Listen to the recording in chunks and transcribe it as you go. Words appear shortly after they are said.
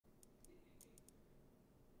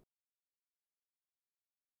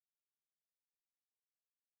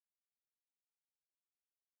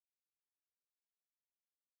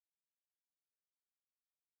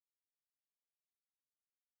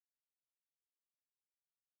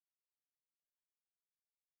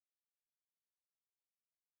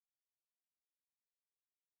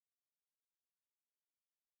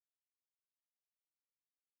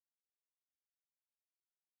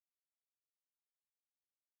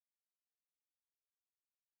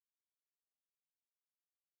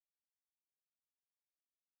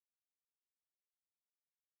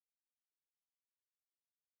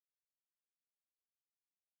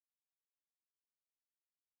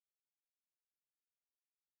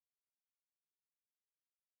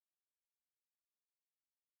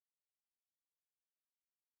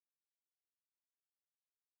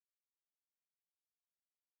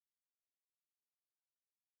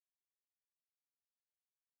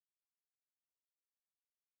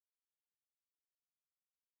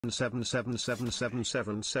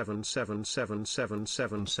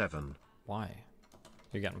7777777777777. Why?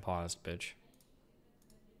 You're getting paused, bitch.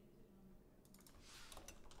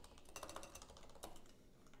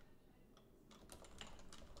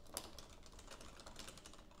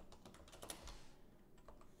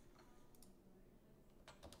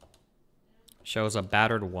 Shows a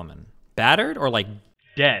battered woman. Battered or like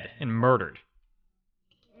dead and murdered?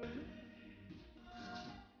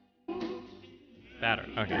 Battered,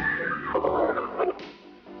 okay. 911,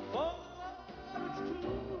 what's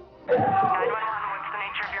the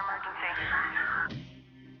nature of your emergency?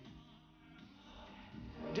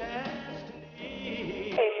 A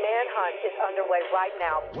manhunt is underway right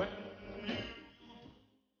now.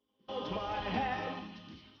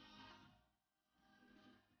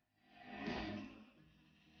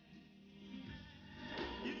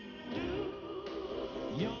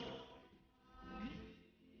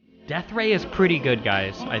 Death Ray is pretty good,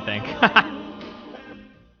 guys, I think.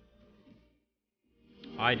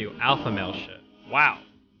 I do alpha male shit. Wow.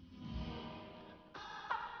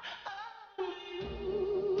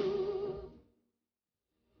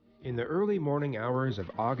 In the early morning hours of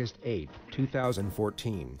August 8,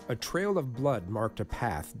 2014, a trail of blood marked a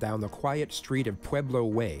path down the quiet street of Pueblo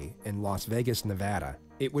Way in Las Vegas, Nevada.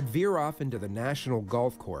 It would veer off into the National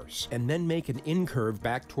Golf Course and then make an incurve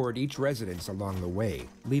back toward each residence along the way,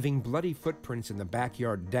 leaving bloody footprints in the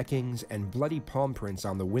backyard deckings and bloody palm prints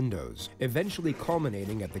on the windows, eventually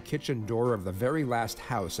culminating at the kitchen door of the very last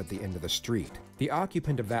house at the end of the street. The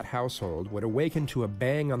occupant of that household would awaken to a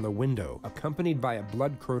bang on the window, accompanied by a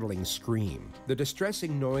blood-curdling scream. The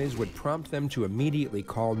distressing noise would prompt them to immediately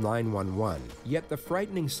call 911, yet the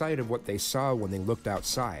frightening sight of what they saw when they looked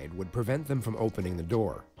outside would prevent them from opening the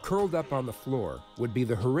door. Curled up on the floor would be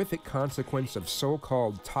the horrific consequence of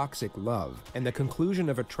so-called toxic love and the conclusion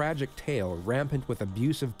of a tragic tale rampant with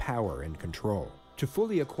abusive power and control. To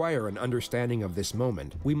fully acquire an understanding of this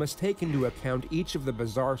moment, we must take into account each of the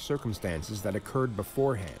bizarre circumstances that occurred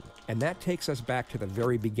beforehand, and that takes us back to the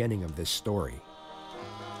very beginning of this story.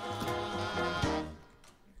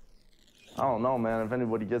 I don't know, man. If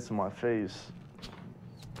anybody gets in my face,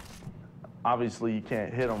 obviously you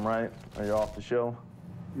can't hit them, right? Or you're off the show.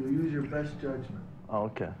 You'll use your best judgment. Oh,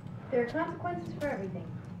 okay. There are consequences for everything.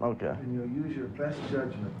 Okay. And you'll use your best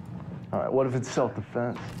judgment. All right, what if it's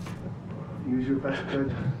self-defense? Use your best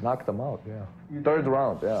judgment. Knock them out, yeah. Third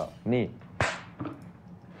round, yeah. Knee.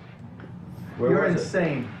 You're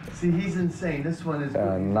insane. See, he's insane. This one is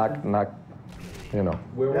good. Knock, you know.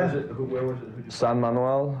 Where was it? Where was it? San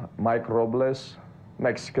Manuel, Mike Robles,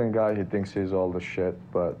 Mexican guy. He thinks he's all the shit,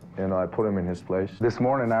 but, you know, I put him in his place. This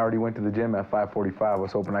morning, I already went to the gym at 5:45. I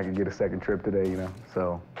was hoping I could get a second trip today, you know,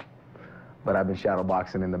 so. But I've been shadow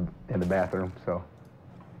boxing in the bathroom, so.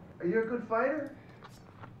 Are you a good fighter?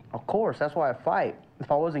 Of course, that's why I fight.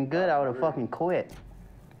 If I wasn't good, I would have fucking quit.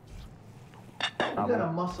 You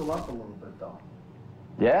gotta muscle up a little bit, though.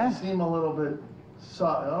 Yeah? You seem a little bit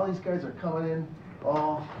soft. All these guys are coming in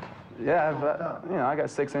all... Yeah, you know, I got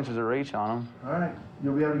 6 inches of reach on them. All right,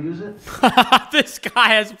 you'll be able to use it? This guy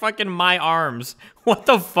has fucking my arms. What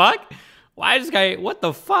the fuck? Why is this guy, what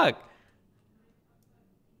the fuck?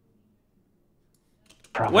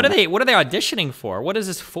 Probably. What are they auditioning for? What is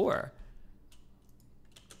this for?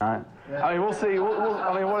 All right. Yeah. I mean, we'll see. I mean,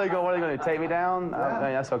 what are they going to take me down? Yeah, I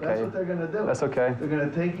mean, that's okay. That's what they're going to do. That's okay. They're going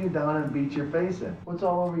to take you down and beat your face in. What's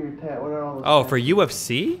all over your tat? What are all those Oh, for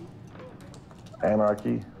UFC?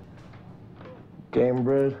 Anarchy. Game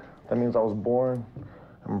bred. That means I was born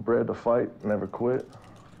and bred to fight, never quit.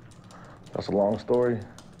 That's a long story.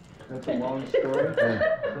 That's a long story?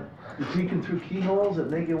 You peeking through keyholes at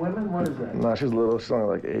naked women? What is that? Nah, she's little. She's only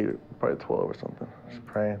like 8, probably 12 or something. She's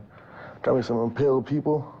praying. Got me some impaled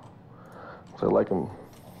people. So I like them.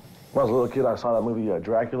 When I was a little kid, I saw that movie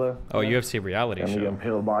Dracula. Oh, UFC reality show. And the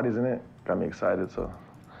impaled bodies in it. Got me excited, so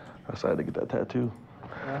I decided to get that tattoo.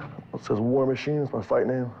 Yeah. It says War Machine. It's my fight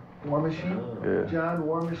name. War Machine? Yeah. Jon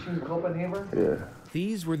War Machine Kopperhaver? Yeah.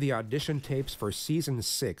 These were the audition tapes for Season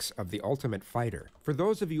 6 of The Ultimate Fighter. For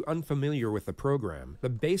those of you unfamiliar with the program, the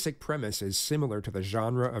basic premise is similar to the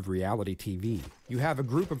genre of reality TV. You have a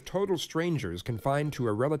group of total strangers confined to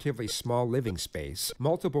a relatively small living space,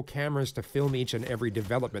 multiple cameras to film each and every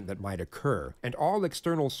development that might occur, and all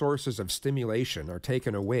external sources of stimulation are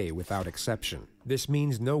taken away without exception. This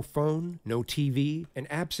means no phone, no TV, and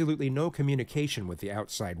absolutely no communication with the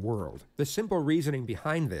outside world. The simple reasoning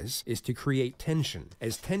behind this is to create tension,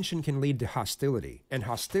 as tension can lead to hostility, and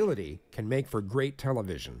hostility can make for great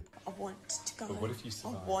television. I want to go. But what if you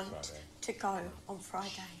survive I want Friday? to go on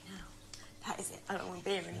Friday now. That is it. I don't want to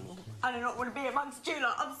be here anymore. I do not want to be amongst you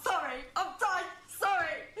lot. I'm sorry. I'm dying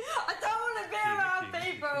sorry. I don't want to be around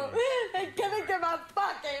people that gonna give a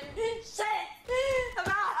fucking shit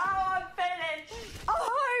about how I'm feeling. I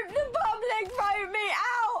hope the public vote me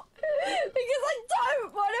out because I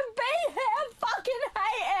don't want to be here. I fucking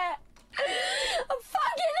hate it. I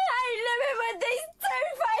fucking hate living with these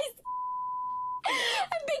two-faced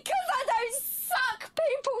and because I don't suck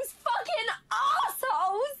people's fucking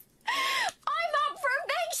assholes, I'm up for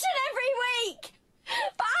eviction every week.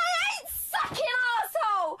 But I ain't sucking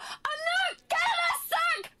arsehole! I'm not gonna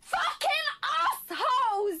suck fucking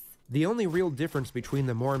assholes! The only real difference between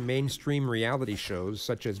the more mainstream reality shows,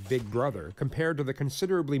 such as Big Brother, compared to the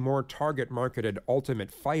considerably more target-marketed Ultimate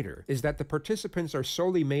Fighter, is that the participants are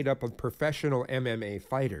solely made up of professional MMA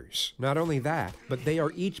fighters. Not only that, but they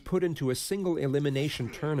are each put into a single elimination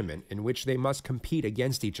tournament in which they must compete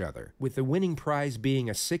against each other, with the winning prize being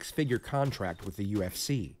a six-figure contract with the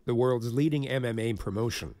UFC, the world's leading MMA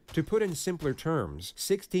promotion. To put in simpler terms,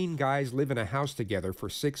 16 guys live in a house together for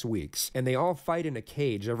 6 weeks, and they all fight in a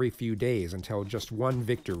cage every few days until just one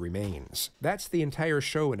victor remains. That's the entire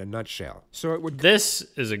show in a nutshell. So it would... This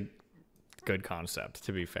is a good concept,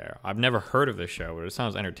 to be fair. I've never heard of this show, but it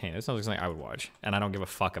sounds entertaining. It sounds like something I would watch, and I don't give a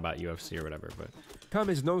fuck about UFC or whatever, but... Come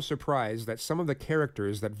as no surprise that some of the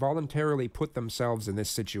characters that voluntarily put themselves in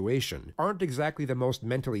this situation aren't exactly the most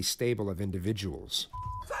mentally stable of individuals.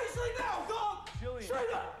 Seriously now, dog!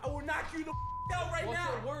 Straight up! I will knock you the out right now!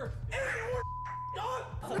 What's your worth? It ain't worth, dog!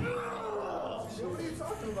 What are you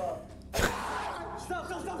talking about? Stop!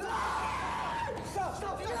 Stop!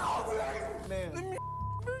 Get off me! Man.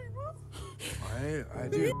 I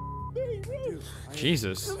do.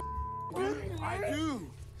 Jesus. I do.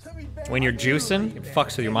 When you're juicing, it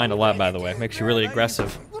fucks with your mind a lot, by the way. It makes you really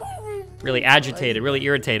aggressive. Really agitated, really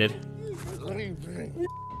irritated.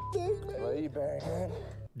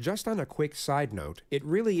 Just on a quick side note, it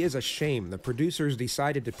really is a shame the producers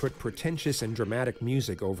decided to put pretentious and dramatic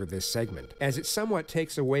music over this segment, as it somewhat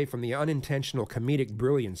takes away from the unintentional comedic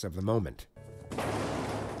brilliance of the moment.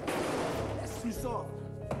 That's too soft.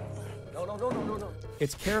 No.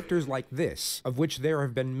 It's characters like this, of which there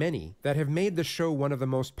have been many, that have made the show one of the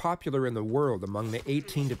most popular in the world among the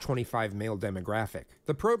 18 to 25 male demographic.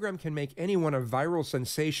 The program can make anyone a viral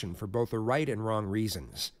sensation for both the right and wrong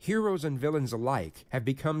reasons. Heroes and villains alike have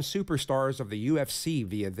become superstars of the UFC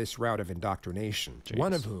via this route of indoctrination. Jeez.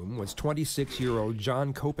 One of whom was 26-year-old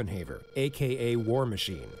Jon Kopperhaver, aka War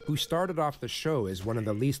Machine, who started off the show as one of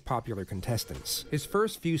the least popular contestants. His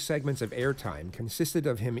first few segments of airtime consisted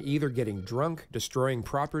of him either getting drunk, destroying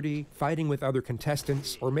property, fighting with other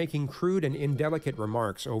contestants, or making crude and indelicate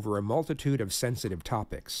remarks over a multitude of sensitive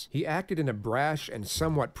topics. He acted in a brash and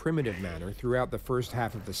somewhat primitive manner throughout the first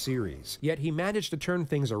half of the series, yet he managed to turn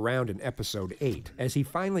things around in episode 8, as he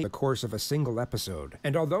finally the course of a single episode.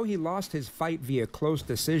 And although he lost his fight via close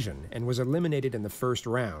decision and was eliminated in the first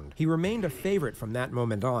round, he remained a favorite from that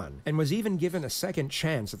moment on, and was even given a second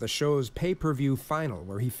chance at the show's pay-per-view final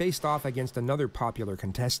where he faced off against another popular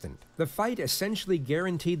contestant. The fight essentially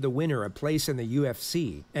guaranteed the winner a place in the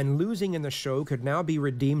UFC, and losing in the show could now be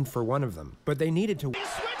redeemed for one of them. But they needed to... He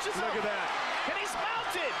switches him. Look at that. And he's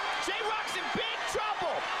mounted. J-Rock's in big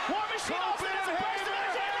trouble. War Machine offense.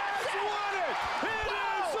 That's won it. It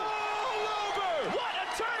is all over. What a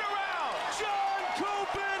turnaround. Jon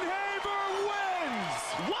Kopperhaver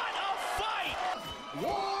wins. What a fight.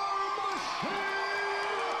 War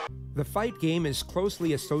Machine. The fight game is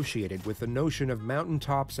closely associated with the notion of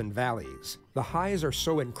mountaintops and valleys. The highs are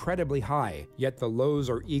so incredibly high, yet the lows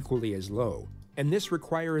are equally as low. And this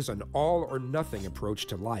requires an all-or-nothing approach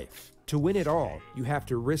to life. To win it all, you have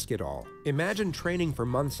to risk it all. Imagine training for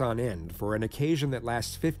months on end for an occasion that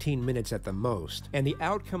lasts 15 minutes at the most, and the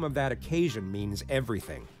outcome of that occasion means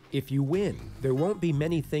everything. If you win, there won't be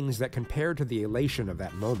many things that compare to the elation of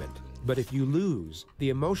that moment. But if you lose, the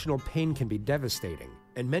emotional pain can be devastating,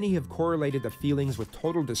 and many have correlated the feelings with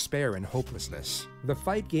total despair and hopelessness. The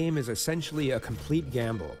fight game is essentially a complete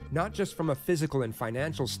gamble, not just from a physical and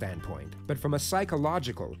financial standpoint, but from a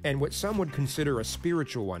psychological and what some would consider a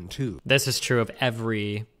spiritual one too. This is true of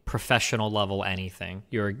every professional level anything.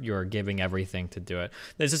 You're giving everything to do it.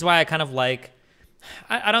 This is why I kind of like...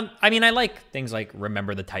 I mean, I like things like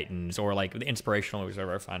Remember the Titans or like the inspirational movies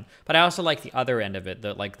are fun, but I also like the other end of it,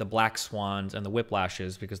 the Black Swans and the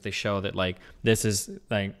Whiplashes, because they show that like this is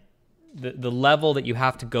like the level that you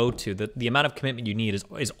have to go to, the amount of commitment you need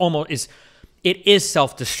is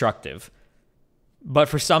self-destructive. But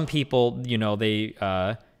for some people, you know, they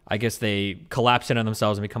I guess they collapse into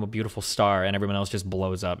themselves and become a beautiful star, and everyone else just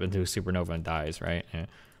blows up into a supernova and dies, right? Yeah.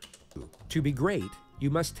 To be great, You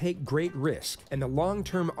must take great risk, and the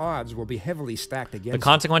long-term odds will be heavily stacked against you. The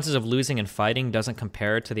consequences of losing and fighting doesn't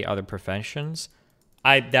compare to the other professions.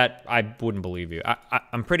 I wouldn't believe you.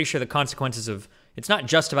 I'm pretty sure the consequences of, it's not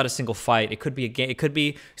just about a single fight. It could be a game. It could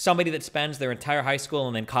be somebody that spends their entire high school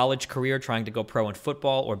and then college career trying to go pro in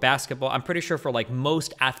football or basketball. I'm pretty sure for like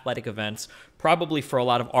most athletic events, probably for a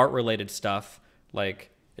lot of art-related stuff, like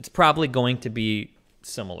it's probably going to be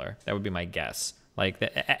similar. That would be my guess. Like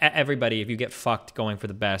everybody, if you get fucked going for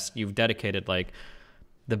the best, you've dedicated like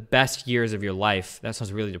the best years of your life. That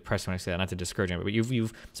sounds really depressing when I say that, not to discourage anybody, but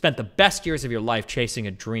you've spent the best years of your life chasing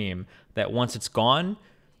a dream that once it's gone,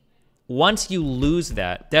 once you lose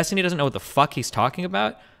that, Destiny doesn't know what the fuck he's talking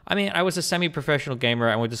about. I mean, I was a semi-professional gamer.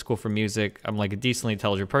 I went to school for music. I'm like a decently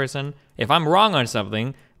intelligent person. If I'm wrong on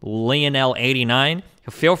something, Lionel89,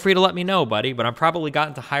 feel free to let me know, buddy, but I've probably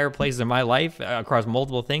gotten to higher places in my life across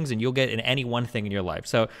multiple things, and you'll get in any one thing in your life.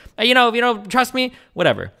 So, you know, if you don't trust me,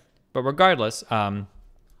 whatever. But regardless, the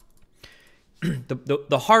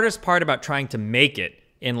hardest part about trying to make it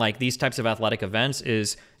in like these types of athletic events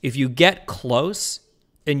is if you get close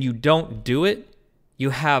and you don't do it, you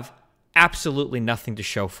have absolutely nothing to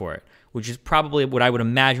show for it, which is probably what I would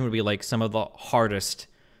imagine would be like some of the hardest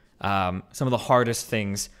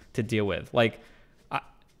things to deal with. Like,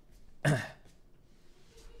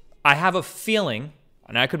 I have a feeling,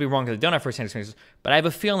 and I could be wrong because I don't have first-hand experiences, but I have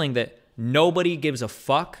a feeling that nobody gives a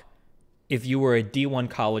fuck if you were a D1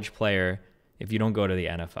 college player if you don't go to the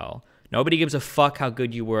NFL. Nobody gives a fuck how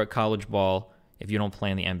good you were at college ball if you don't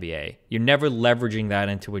play in the NBA. You're never leveraging that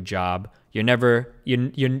into a job. You're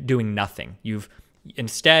doing nothing.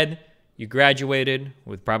 Instead, you graduated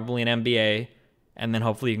with probably an MBA, and then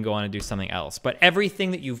hopefully you can go on and do something else. But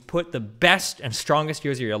everything that you've put the best and strongest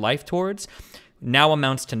years of your life towards now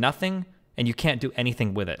amounts to nothing, and you can't do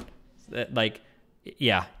anything with it. Like,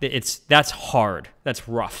 yeah, that's hard. That's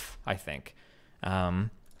rough, I think.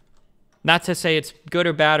 Not to say it's good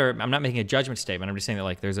or bad, or I'm not making a judgment statement. I'm just saying that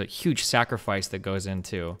like there's a huge sacrifice that goes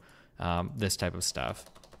into this type of stuff.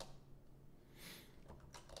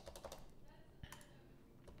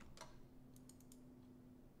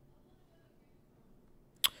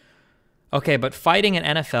 Okay, but fighting in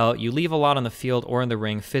NFL, you leave a lot on the field or in the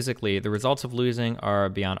ring physically. The results of losing are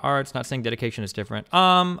beyond arts. Not saying dedication is different.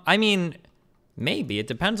 I mean, maybe. It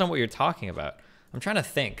depends on what you're talking about. I'm trying to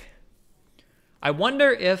think. I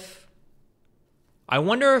wonder if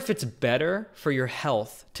it's better for your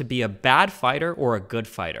health to be a bad fighter or a good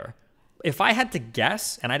fighter. If I had to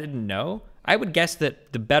guess, and I didn't know, I would guess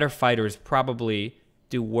that the better fighters probably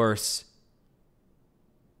do worse.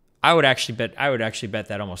 I would actually bet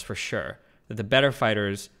that almost for sure, that the better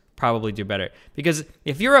fighters probably do better. Because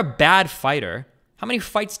if you're a bad fighter, how many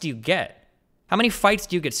fights do you get? How many fights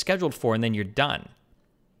do you get scheduled for and then you're done?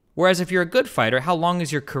 Whereas if you're a good fighter, how long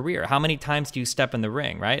is your career? How many times do you step in the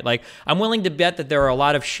ring, right? Like, I'm willing to bet that there are a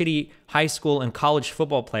lot of shitty high school and college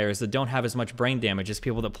football players that don't have as much brain damage as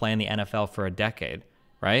people that play in the NFL for a decade,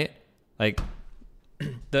 right? Like,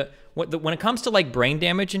 when it comes to like brain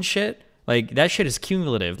damage and shit, like that shit is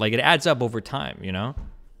cumulative. Like, it adds up over time, you know?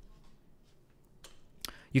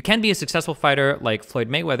 You can be a successful fighter like Floyd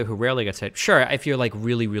Mayweather who rarely gets hit. Sure, if you're like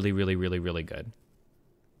really, really, really, really, really good.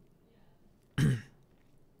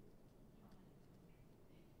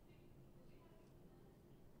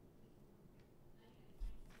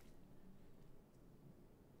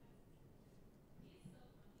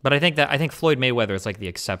 But I think Floyd Mayweather is like the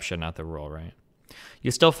exception, not the rule, right? You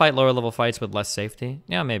still fight lower level fights with less safety?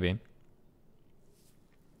 Yeah, maybe.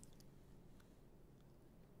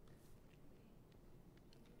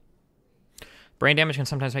 Brain damage can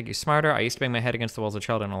sometimes make you smarter. I used to bang my head against the walls of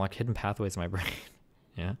child and unlock hidden pathways in my brain.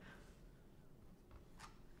 Yeah.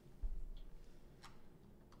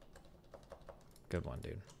 Good one,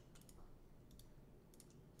 dude.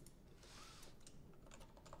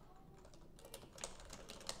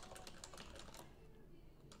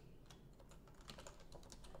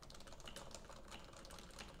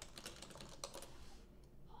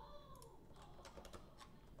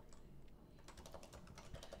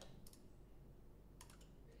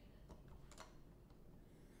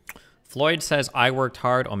 Floyd says, I worked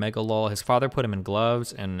hard, Omega lol. His father put him in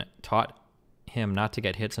gloves and taught him not to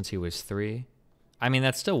get hit since he was 3. I mean,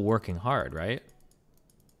 that's still working hard, right?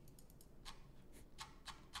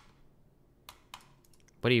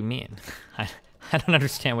 What do you mean? I don't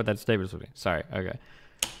understand what that statement would be. Sorry, okay.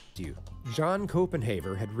 Jon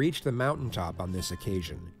Kopperhaver had reached the mountaintop on this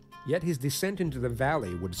occasion, yet his descent into the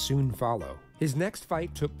valley would soon follow. His next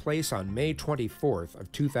fight took place on May 24th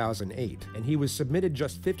of 2008, and he was submitted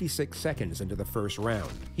just 56 seconds into the first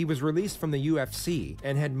round. He was released from the UFC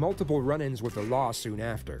and had multiple run-ins with the law soon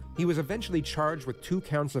after. He was eventually charged with 2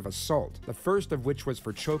 counts of assault, the first of which was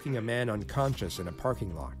for choking a man unconscious in a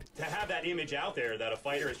parking lot. To have that image out there that a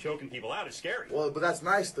fighter is choking people out is scary. Well, but that's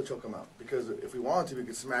nice to choke them out, because if we wanted to, we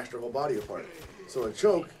could smash their whole body apart. So a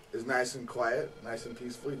choke is nice and quiet, nice and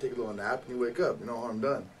peaceful. You take a little nap and you wake up, no harm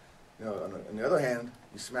done. You know, on the other hand,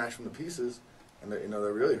 you smash them to pieces, and they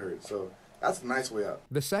really hurt. So that's a nice way out.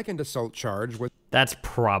 The second assault charge was... That's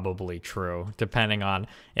probably true, depending on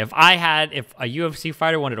if a UFC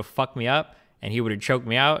fighter wanted to fuck me up and he would have choked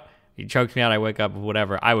me out, he choked me out, I wake up,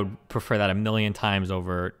 whatever. I would prefer that a million times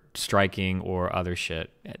over striking or other shit.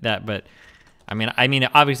 But I mean,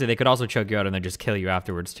 obviously they could also choke you out and then just kill you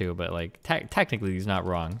afterwards too. But like technically, he's not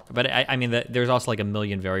wrong. But I mean, there's also like a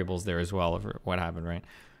million variables there as well of what happened, right?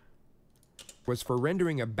 Was for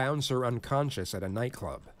rendering a bouncer unconscious at a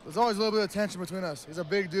nightclub. There's always a little bit of tension between us. He's a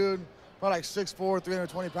big dude, probably like 6'4",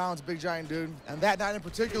 320 pounds, big giant dude. And that night in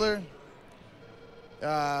particular,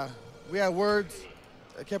 we had words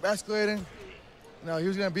that kept escalating. You know, he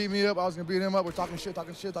was gonna beat me up, I was gonna beat him up. We're talking shit.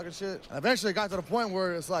 And eventually it got to the point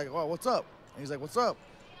where it's like, well, what's up? And he's like, what's up?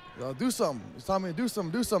 You know, do something. He's telling me to do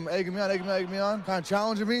something, egging me on, kind of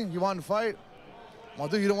challenging me. You want to fight? Well,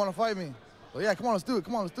 dude, you don't want to fight me. Well, yeah, come on, let's do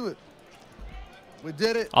it. We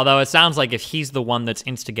did it. Although it sounds like if he's the one that's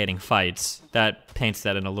instigating fights, that paints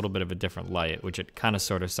that in a little bit of a different light, which it kind of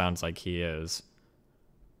sort of sounds like he is.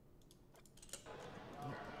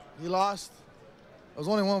 He lost. It was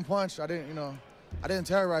only one punch. I didn't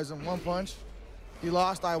terrorize him. One punch. He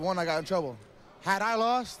lost. I won. I got in trouble. Had I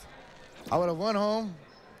lost, I would have went home,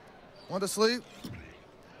 went to sleep,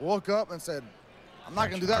 woke up and said, I'm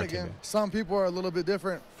not going to do that again. Some people are a little bit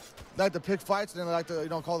different. They like to pick fights and they like to,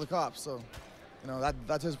 call the cops. So,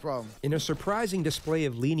 that's his problem. In a surprising display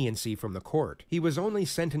of leniency from the court, he was only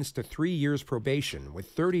sentenced to 3 years probation with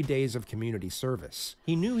 30 days of community service.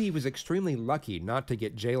 He knew he was extremely lucky not to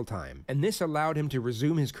get jail time, and this allowed him to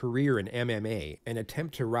resume his career in MMA and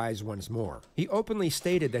attempt to rise once more. He openly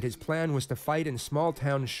stated that his plan was to fight in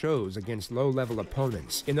small-town shows against low-level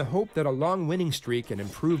opponents, in the hope that a long winning streak and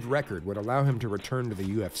improved record would allow him to return to the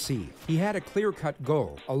UFC. He had a clear-cut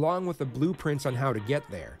goal, along with the blueprints on how to get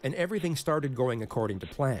there, and everything started going according to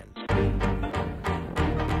plan.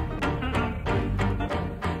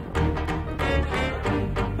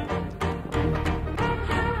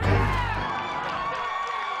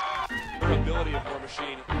 Durability of War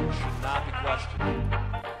Machine should not be questioned.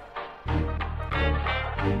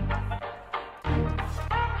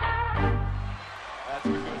 That's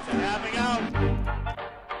good. It's tapping out.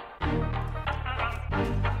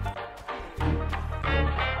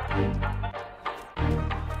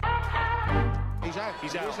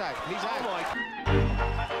 He's out.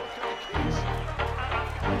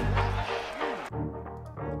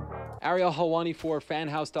 Ariel Helwani for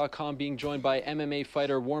fanhouse.com, being joined by MMA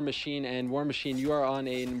fighter War Machine. And War Machine, you are on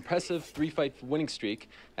an impressive 3-fight winning streak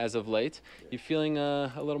as of late. You feeling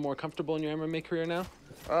a little more comfortable in your MMA career now?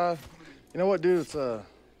 You know what, dude? It's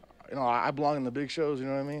I belong in the big shows. You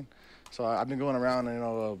know what I mean? So I've been going around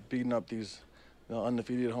and beating up these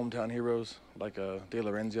undefeated hometown heroes like De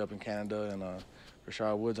Lorenzi up in Canada and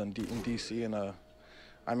Rashad Woods in DC, and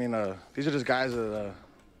these are just guys that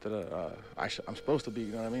I'm supposed to be.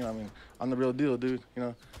 You know what I mean? I mean, I'm the real deal, dude.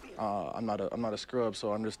 I'm not a scrub,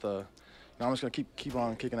 so I'm just I'm just gonna keep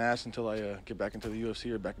on kicking ass until I get back into the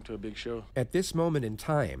UFC or back into a big show. At this moment in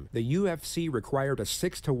time, the UFC required a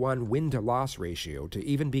 6-to-1 win-to-loss ratio to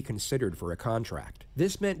even be considered for a contract.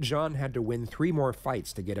 This meant Jon had to win 3 more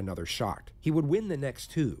fights to get another shot. He would win the next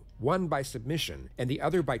 2, one by submission and the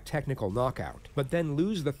other by technical knockout, but then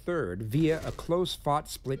lose the third via a close-fought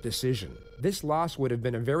split decision. This loss would have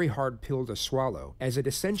been a very hard pill to swallow, as it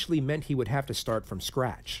essentially meant he would have to start from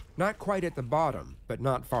scratch. Not quite at the bottom, but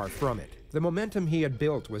not far from it. The momentum he had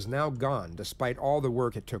built was now gone despite all the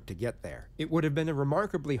work it took to get there. It would have been a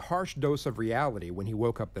remarkably harsh dose of reality when he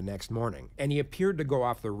woke up the next morning, and he appeared to go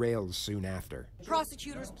off the rails soon after.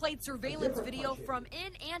 Prosecutors played surveillance video from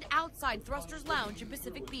in and outside Thruster's Lounge in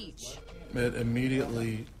Pacific Beach. It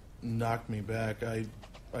immediately knocked me back. I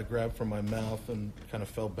grabbed from my mouth and kind of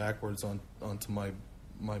fell backwards onto my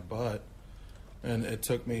butt, and it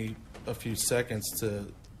took me a few seconds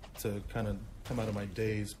to kind of come out of my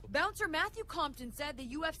daze. Bouncer Matthew Compton said the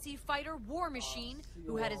UFC fighter War Machine,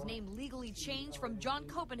 who had his name legally changed from Jon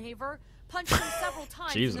Kopperhaver, punched him several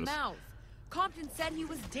times in the mouth. Compton said he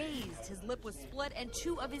was dazed, his lip was split, and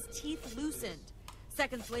 2 of his teeth loosened.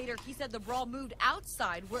 Seconds later, he said the brawl moved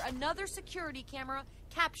outside where another security camera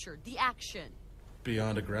captured the action.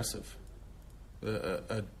 Beyond aggressive.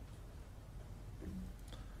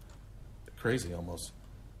 Crazy, almost.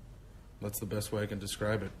 That's the best way I can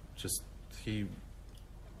describe it. Just, he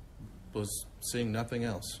was seeing nothing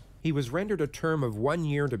else. He was rendered a term of 1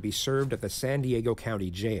 year to be served at the San Diego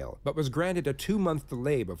County Jail, but was granted a 2-month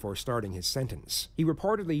delay before starting his sentence. He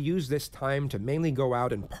reportedly used this time to mainly go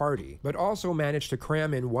out and party, but also managed to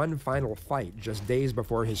cram in one final fight just days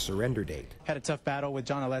before his surrender date. Had a tough battle with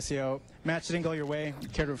John Alessio. Match didn't go your way.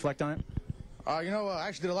 Care to reflect on it? I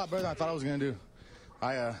actually did a lot better than I thought I was going to do.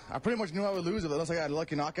 I pretty much knew I would lose unless I got a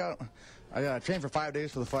lucky knockout. I trained for 5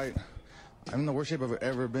 days for the fight. I'm in the worst shape I've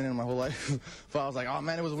ever been in my whole life. So I was like, oh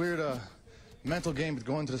man, it was a weird mental game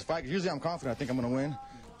going into this fight. Usually I'm confident I think I'm going to win.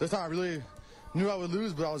 This time I really knew I would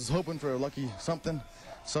lose, but I was hoping for a lucky something.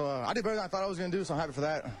 So I did better than I thought I was going to do, so I'm happy for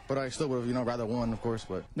that. But I still would have, rather won, of course.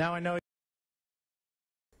 But now I know.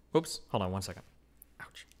 Oops, hold on 1 second.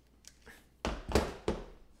 Ouch.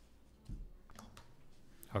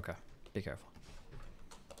 Okay, be careful.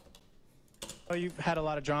 Oh, you've had a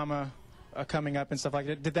lot of drama coming up and stuff like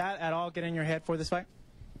that. Did that at all get in your head for this fight?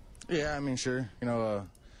 Yeah, I mean, sure.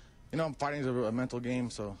 Fighting is a mental game,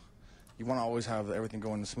 so you want to always have everything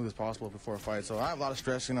going as smooth as possible before a fight. So I have a lot of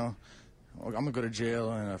stress, I'm going to go to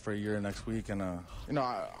jail for a year next week, and, I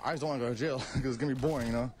just don't want to go to jail because it's going to be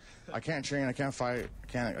boring, I can't train, I can't fight,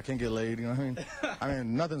 I can't get laid, you know what I mean? I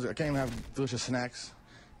mean, I can't even have delicious snacks,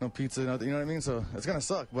 no pizza, nothing, you know what I mean? So it's going to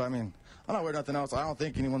suck, but I mean, I'm not worried about nothing else. I don't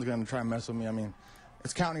think anyone's going to try and mess with me. I mean,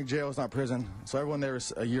 it's county jail, it's not prison, so everyone there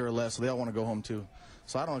is a year or less, so they all want to go home too.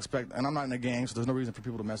 So I don't expect, and I'm not in a gang, so there's no reason for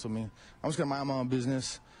people to mess with me. I'm just going to mind my own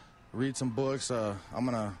business, read some books, I'm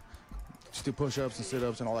going to just do push-ups and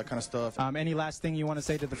sit-ups and all that kind of stuff. Any last thing you want to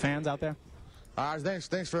say to the fans out there?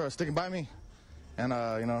 Thanks for sticking by me, and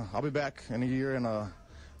I'll be back in a year, and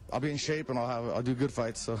I'll be in shape, and I'll do good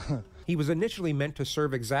fights. So. He was initially meant to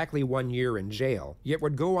serve exactly 1 year in jail, yet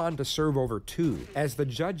would go on to serve over 2, as the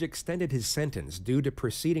judge extended his sentence due to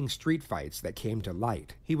preceding street fights that came to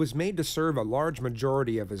light. He was made to serve a large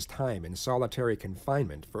majority of his time in solitary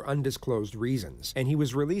confinement for undisclosed reasons, and he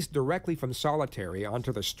was released directly from solitary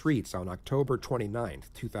onto the streets on October 29,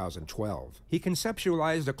 2012. He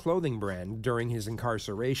conceptualized a clothing brand during his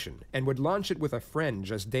incarceration, and would launch it with a friend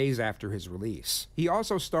just days after his release. He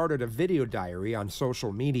also started a video diary on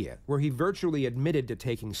social media, where he virtually admitted to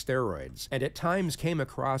taking steroids, and at times came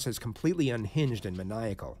across as completely unhinged and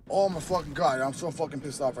maniacal. Oh my fucking God, I'm so fucking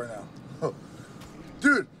pissed off right now.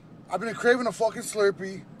 Dude, I've been craving a fucking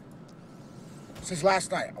Slurpee since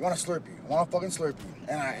last night. I want a Slurpee. I want a fucking Slurpee.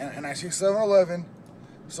 And I see 7-Eleven,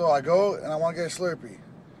 so I go and I want to get a Slurpee.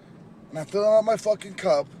 And I fill out my fucking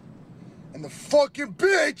cup, and the fucking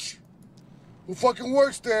bitch who fucking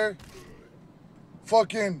works there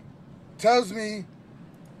fucking tells me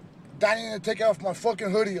that I need to take off my fucking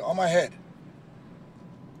hoodie on my head.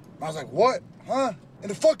 I was like, what? Huh? And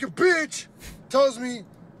the fucking bitch tells me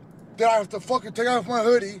that I have to fucking take off my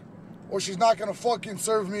hoodie or she's not gonna fucking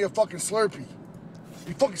serve me a fucking Slurpee.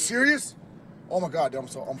 You fucking serious? Oh my God, I'm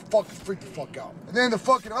fucking freaked the fuck out. And then the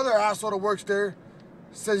fucking other asshole that works there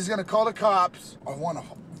says he's gonna call the cops. I wanna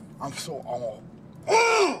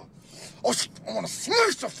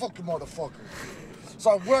smash the fucking motherfucker.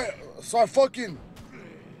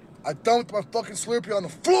 I dumped my fucking Slurpee on the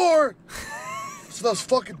floor so those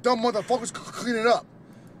fucking dumb motherfuckers could clean it up.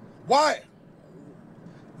 Why?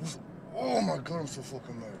 Oh my God, I'm so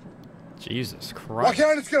fucking mad. Jesus Christ. Why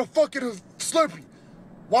can't I just get a fucking Slurpee?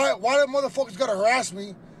 Why that motherfuckers gotta harass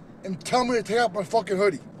me and tell me to take out my fucking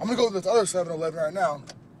hoodie? I'm gonna go to this other 7-Eleven right now.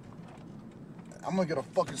 I'm gonna get a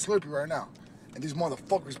fucking Slurpee right now. And these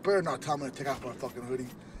motherfuckers better not tell me to take out my fucking hoodie.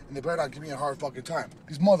 And they better not give me a hard fucking time.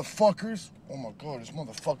 These motherfuckers, oh my God, this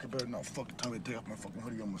motherfucker better not fucking tell me to take off my fucking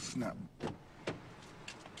hoodie. I'm gonna snap.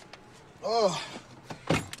 Oh,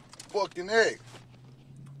 fucking A.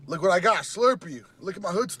 Look what I got, Slurpee. Look at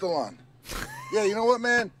my hood still on. Yeah, you know what,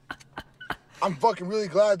 man? I'm fucking really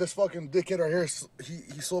glad this fucking dickhead right here,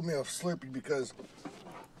 he sold me a Slurpee, because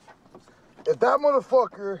if that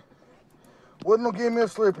motherfucker wouldn't have gave me a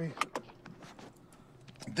Slurpee,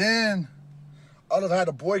 then I'd have had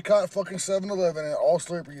to boycott fucking 7-Eleven and all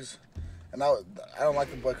Slurpees. And I don't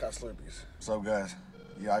like to boycott Slurpees. What's up, guys?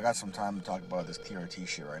 Yeah, I got some time to talk about this TRT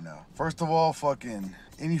shit right now. First of all, fucking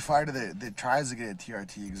any fighter that tries to get a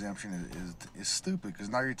TRT exemption is stupid, because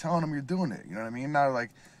now you're telling them you're doing it. You know what I mean? Now,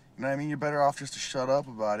 like, you know what I mean? You're better off just to shut up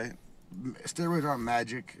about it. Steroids aren't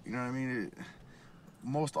magic. You know what I mean?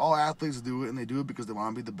 most all athletes do it, and they do it because they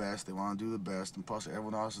want to be the best. They want to do the best, and plus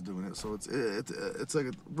everyone else is doing it. So it's like,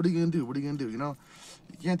 what are you gonna do? What are you gonna do? You know,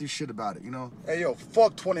 you can't do shit about it. You know. Hey yo,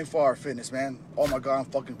 fuck 24-hour fitness, man. Oh my god, I'm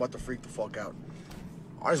fucking about to freak the fuck out.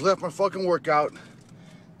 I just left my fucking workout.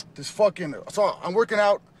 So I'm working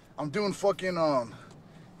out. I'm doing fucking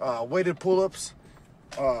weighted pull-ups,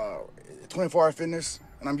 24-hour fitness,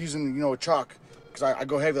 and I'm using a chalk because I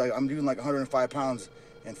go heavy. Like, I'm doing like 105 pounds.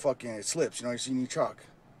 And fucking it slips, you see you need chalk.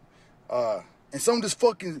 And some of this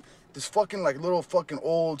fucking like little fucking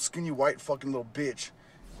old skinny white fucking little bitch,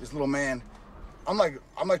 this little man. I'm like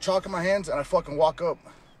chalk in my hands, and I fucking walk up.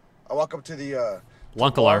 I walk up to the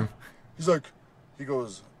Lunk alarm. He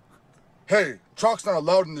goes, "Hey, chalk's not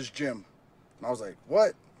allowed in this gym." And I was like,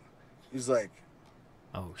 "What?" He's like,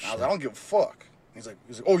 "Oh shit." I was like, "I don't give a fuck." He's like,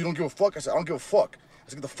 "Oh, you don't give a fuck?" I said, "I don't give a fuck." I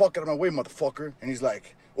said, "Get the fuck out of my way, motherfucker." And he's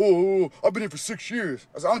like, "Oh, I've been here for 6 years."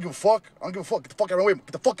 I said, "I don't give a fuck. I don't give a fuck. Get the fuck out of my way. Get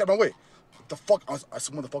the fuck out of my way. Get the fuck." I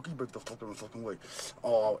said, "Motherfucker, you better get the fuck out of my fucking way."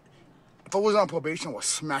 If I wasn't on probation, I would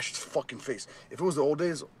smash his fucking face. If it was the old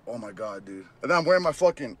days, oh my god, dude. And then I'm wearing my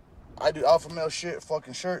fucking, I do alpha male shit,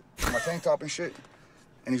 fucking shirt, my tank top and shit.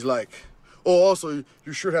 And he's like, "Oh, also,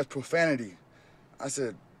 your shirt has profanity." I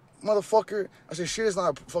said, "Motherfucker." I said, "Shit is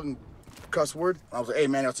not a fucking cuss word." And I was like, "Hey,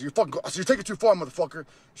 man," I said, "You're taking too far, motherfucker.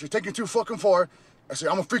 You're taking too fucking far." I said,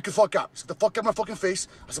 "I'm gonna freak the fuck out. Get the fuck out of my fucking face."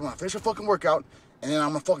 I said, "When I finish my fucking workout, and then I'm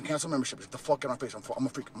gonna fucking cancel membership. Get the fuck out of my face. I'm gonna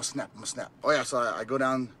freak. I'm gonna snap. Oh yeah, so I go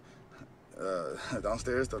down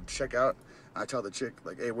downstairs to check out. And I tell the chick,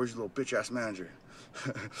 like, "Hey, where's your little bitch ass manager?"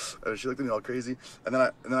 And she looked at me all crazy. And then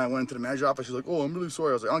I went into the manager office. She's like, "Oh, I'm really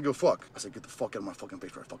sorry." I was like, "I don't give a fuck." I said, "Get the fuck out of my fucking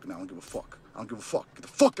face right fucking now. I don't give a fuck. I don't give a fuck. Get the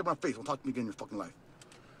fuck out of my face. Don't talk to me again in your fucking life."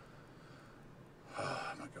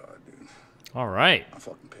 Oh my god, dude. All right. I'm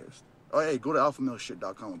fucking pissed. Oh, hey, go to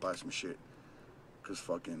alphamileshit.com and buy some shit. Because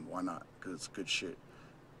fucking, why not? Because it's good shit.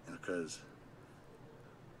 And because,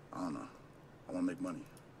 I don't know, I want to make money.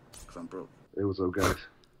 Because I'm broke. Hey, what's up, guys?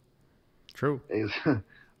 True. Hey, I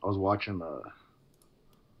was watching the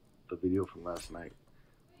video from last night.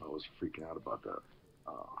 I was freaking out about that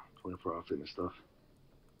 24-hour fitness stuff.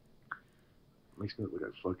 Makes me look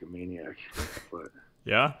like a fucking maniac. But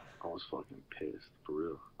yeah, I was fucking pissed, for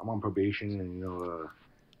real. I'm on probation, and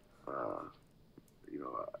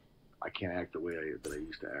I can't act the way that I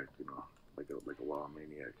used to act, like a wild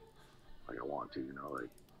maniac, like I want to, like.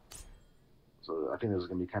 So I think this is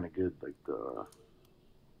gonna be kind of good, like the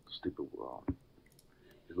stupid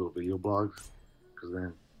these little video blogs, because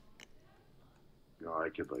then I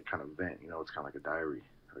could like kind of vent, it's kind of like a diary,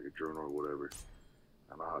 like a journal or whatever.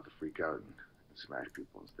 I know how to freak out and smash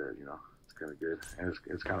people instead, It's kind of good, and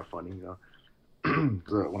it's kind of funny,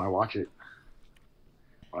 So when I watch it,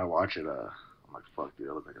 I'm like, fuck, dude,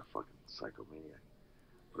 I look like a fucking psychomaniac.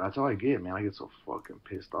 But that's how I get, man. I get so fucking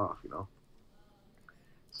pissed off,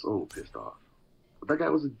 So pissed off. But that guy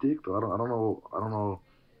was a dick, though. I don't know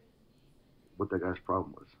what that guy's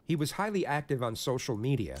problem was. He was highly active on social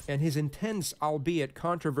media, and his intense, albeit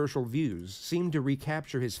controversial views seemed to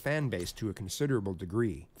recapture his fan base to a considerable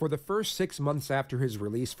degree. For the first 6 months after his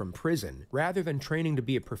release from prison, rather than training to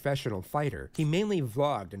be a professional fighter, he mainly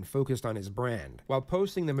vlogged and focused on his brand, while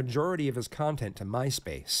posting the majority of his content to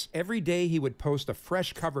MySpace. Every day he would post a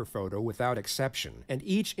fresh cover photo without exception, and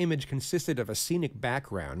each image consisted of a scenic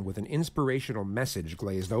background with an inspirational message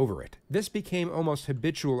glazed over it. This became almost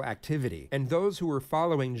habitual activity, and those who were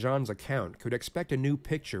following Jon's account could expect a new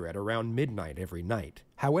picture at around midnight every night.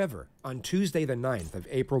 However, on Tuesday the 9th of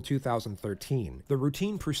April 2013, the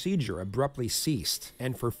routine procedure abruptly ceased,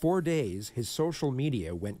 and for 4 days, his social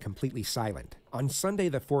media went completely silent. On Sunday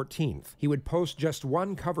the 14th, he would post just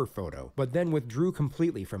one cover photo, but then withdrew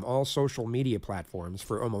completely from all social media platforms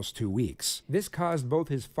for almost 2 weeks. This caused both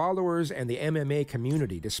his followers and the MMA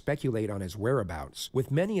community to speculate on his whereabouts,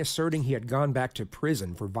 with many asserting he had gone back to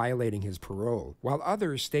prison for violating his parole, while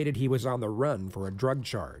others stated he was on the run for a drug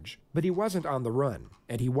charge. But he wasn't on the run,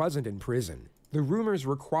 and he wasn't in prison. The rumors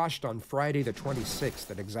were quashed on Friday the 26th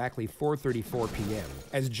at exactly 4:34 p.m.,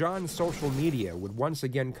 as Jon's social media would once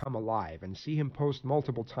again come alive and see him post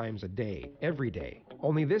multiple times a day, every day.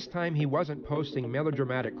 Only this time he wasn't posting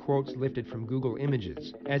melodramatic quotes lifted from Google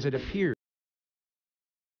Images, as it appears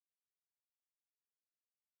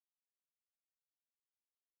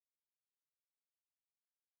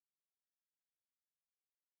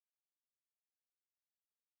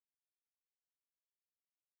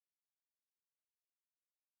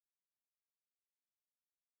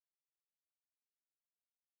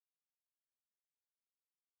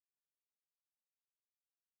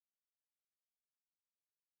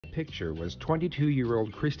picture was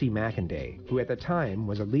 22-year-old Christy McInday, who at the time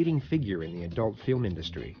was a leading figure in the adult film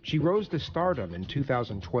industry. She rose to stardom in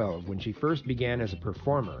 2012 when she first began as a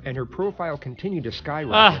performer, and her profile continued to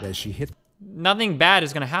skyrocket as she hit... Nothing bad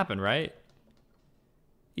is going to happen, right?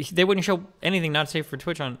 They wouldn't show anything not safe for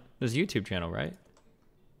Twitch on this YouTube channel, right?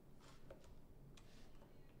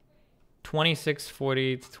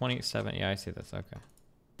 2640 to 27. Yeah, I see this. Okay.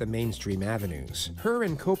 The mainstream avenues. Her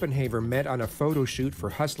and Kopperhaver met on a photo shoot for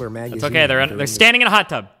Hustler magazine. It's okay. They're standing in a hot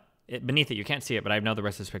tub. Beneath it, you can't see it, but I know the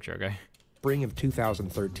rest of this picture. Okay. Spring of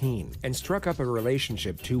 2013 and struck up a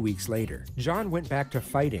relationship 2 weeks later. Jon went back to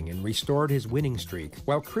fighting and restored his winning streak,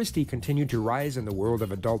 while Christy continued to rise in the world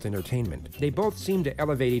of adult entertainment. They both seemed to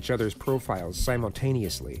elevate each other's profiles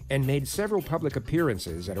simultaneously and made several public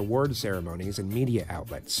appearances at award ceremonies and media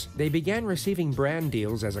outlets. They began receiving brand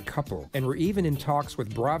deals as a couple and were even in talks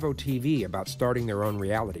with Bravo TV about starting their own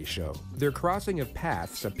reality show. Their crossing of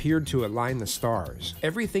paths appeared to align the stars.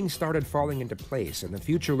 Everything started falling into place and the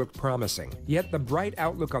future looked promising. Yet the bright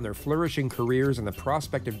outlook on their flourishing careers and the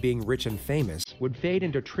prospect of being rich and famous would fade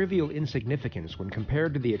into trivial insignificance when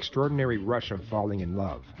compared to the extraordinary rush of falling in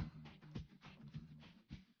love.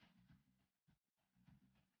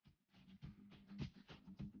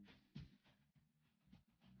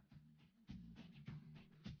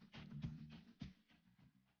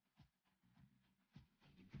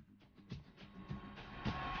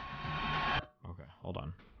 Okay, hold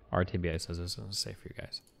on. RTBA says this is safe for you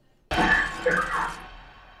guys.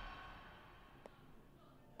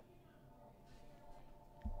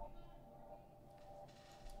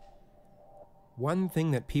 One thing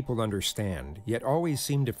that people understand, yet always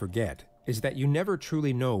seem to forget, is that you never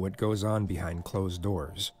truly know what goes on behind closed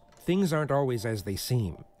doors. Things aren't always as they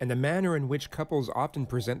seem, and the manner in which couples often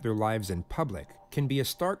present their lives in public can be a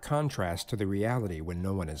stark contrast to the reality when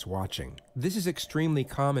no one is watching. This is extremely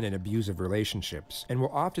common in abusive relationships, and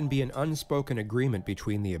will often be an unspoken agreement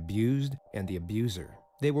between the abused and the abuser.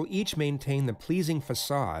 They will each maintain the pleasing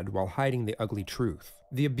facade while hiding the ugly truth.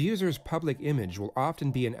 The abuser's public image will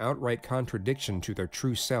often be an outright contradiction to their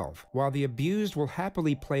true self, while the abused will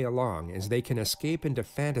happily play along as they can escape into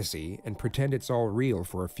fantasy and pretend it's all real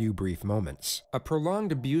for a few brief moments. A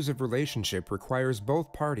prolonged abusive relationship requires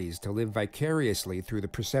both parties to live vicariously through the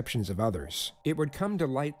perceptions of others. It would come to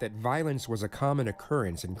light that violence was a common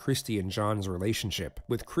occurrence in Christy and Jon's relationship,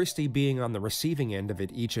 with Christy being on the receiving end of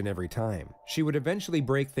it each and every time. She would eventually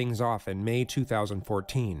break things off in May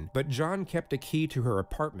 2014, but Jon kept a key to her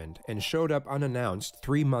apartment and showed up unannounced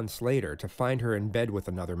 3 months later to find her in bed with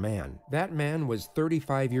another man. That man was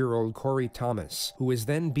 35-year-old Corey Thomas, who was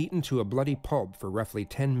then beaten to a bloody pulp for roughly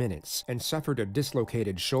 10 minutes and suffered a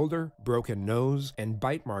dislocated shoulder, broken nose, and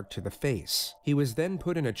bite mark to the face. He was then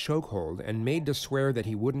put in a chokehold and made to swear that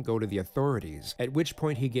he wouldn't go to the authorities, at which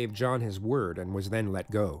point he gave Jon his word and was then let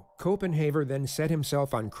go. Kopperhaver then set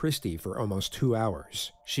himself on Christy for almost 2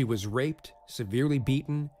 hours. She was raped, severely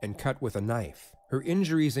beaten, and cut with a knife. Her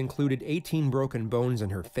injuries included 18 broken bones in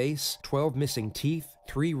her face, 12 missing teeth,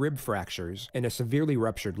 3 rib fractures, and a severely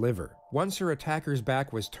ruptured liver. Once her attacker's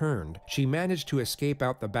back was turned, she managed to escape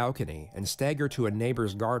out the balcony and stagger to a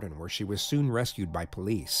neighbor's garden where she was soon rescued by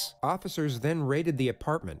police. Officers then raided the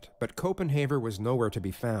apartment, but Kopperhaver was nowhere to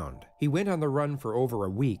be found. He went on the run for over a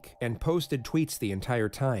week and posted tweets the entire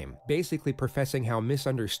time, basically professing how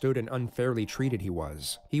misunderstood and unfairly treated he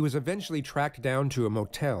was. He was eventually tracked down to a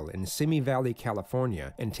motel in Simi Valley,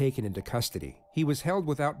 California, and taken into custody. He was held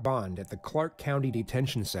without bond at the Clark County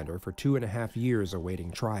Detention Center for 2.5 years awaiting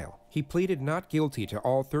trial. He pleaded not guilty to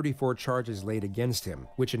all 34 charges laid against him,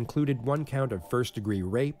 which included 1 count of first-degree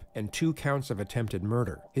rape and 2 counts of attempted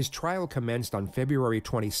murder. His trial commenced on February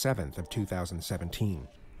 27th of 2017.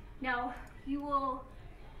 Now, you will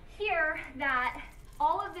hear that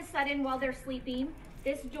all of a sudden while they're sleeping,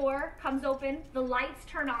 this door comes open, the lights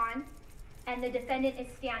turn on, and the defendant is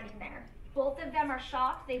standing there. Both of them are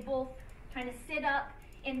shocked. They both kind of sit up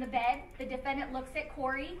in the bed. The defendant looks at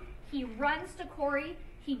Corey. He runs to Corey.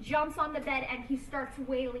 He jumps on the bed and he starts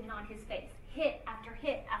wailing on his face. Hit after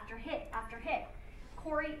hit after hit after hit.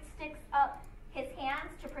 Corey sticks up his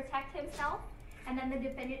hands to protect himself, and then the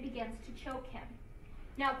defendant begins to choke him.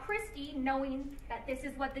 Now Christy, knowing that this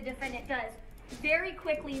is what the defendant does, very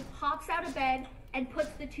quickly hops out of bed and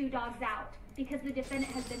puts the 2 dogs out because the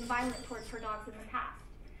defendant has been violent towards her dogs in the past.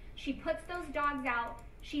 She puts those dogs out.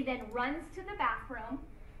 She then runs to the bathroom.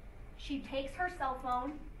 She takes her cell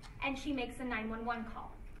phone and she makes a 911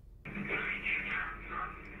 call.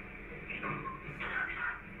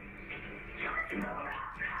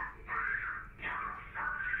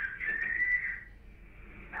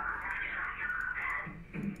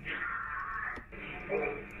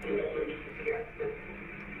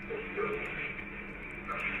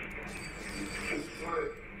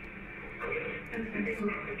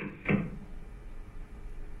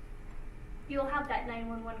 You'll have that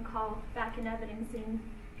 911 call back in evidence and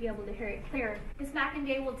be able to hear it clear. Miss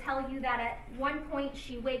McInday will tell you that at one point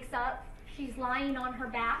she wakes up, she's lying on her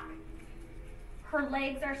back. Her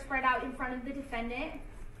legs are spread out in front of the defendant,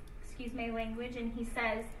 excuse my language, and he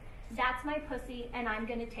says, "That's my pussy and I'm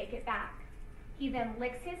gonna take it back." He then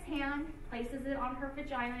licks his hand, places it on her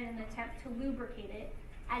vagina in an attempt to lubricate it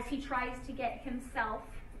as he tries to get himself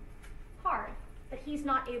hard. But he's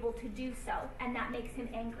not able to do so, and that makes him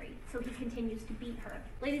angry, so he continues to beat her.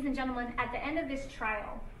 Ladies and gentlemen, at the end of this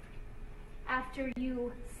trial, after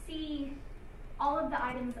you see all of the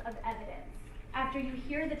items of evidence, after you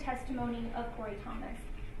hear the testimony of Corey Thomas,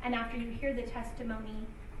 and after you hear the testimony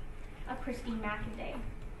of Christine McInday,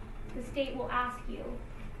 the state will ask you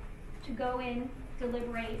to go in,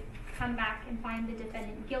 deliberate, come back, and find the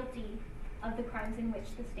defendant guilty of the crimes in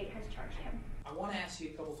which the state has charged him. I want to ask you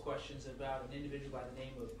a couple questions about an individual by the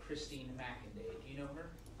name of Christine McInday. Do you know her?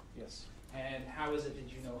 Yes. And how is it that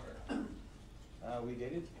you know her? We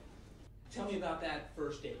dated. Tell me about that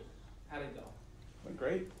first date. How did it go? Went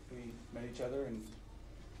great. We met each other and,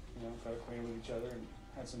 got acquainted with each other and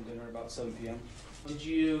had some dinner about 7 p.m. Did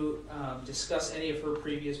you discuss any of her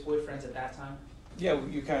previous boyfriends at that time? Yeah,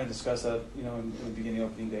 you kind of discussed that, in the beginning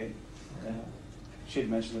opening date. She had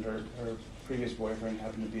mentioned that her previous boyfriend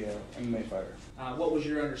happened to be an MMA fighter. What was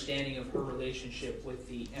your understanding of her relationship with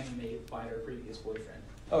the MMA fighter previous boyfriend?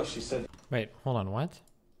 Oh, she said... Wait, hold on, what?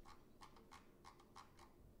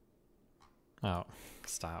 Oh,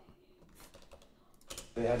 stop.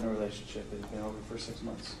 They had no relationship. They'd been over for 6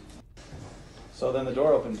 months. So then the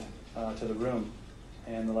door opened to the room,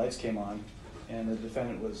 and the lights came on, and the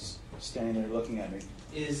defendant was standing there looking at me.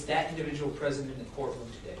 Is that individual present in the courtroom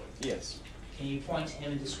today? Yes. Can you point to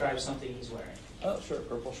him and describe something he's wearing? Oh, sure.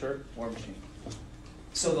 Purple shirt, War Machine.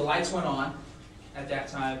 So the lights went on at that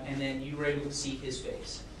time, and then you were able to see his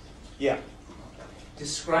face? Yeah.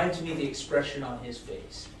 Describe to me the expression on his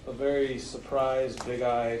face. A very surprised, big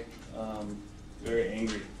eye, very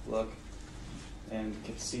angry look, and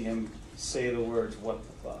could see him say the words, "What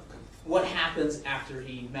the fuck?" What happens after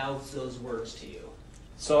he mouths those words to you?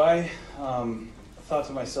 So I thought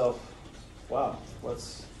to myself, wow,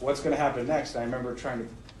 what's going to happen next? I remember trying to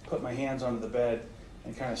put my hands onto the bed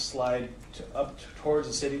and kind of slide up towards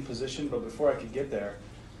the sitting position, but before I could get there,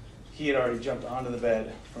 he had already jumped onto the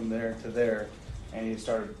bed from there to there, and he had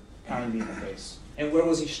started pounding me in the face. And where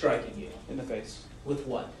was he striking you? In the face. With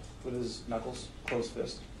what? With his knuckles, closed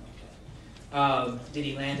fist. Okay. Did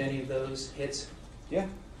he land any of those hits? Yeah.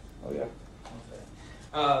 Oh, yeah.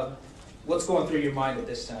 Okay. What's going through your mind at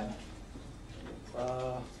this time?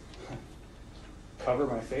 Cover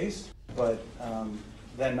my face, but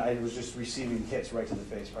then I was just receiving hits right to the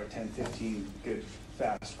face, probably 10, 15 good,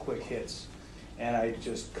 fast, quick hits. And I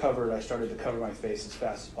started to cover my face as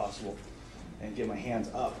fast as possible and get my hands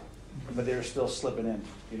up, but they were still slipping in.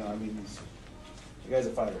 The guy's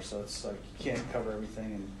a fighter, so it's like you can't cover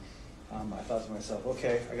everything. And I thought to myself,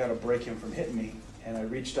 okay, I got to break him from hitting me. And I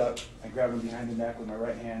reached up, I grabbed him behind the neck with my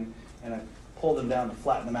right hand, and I pulled him down to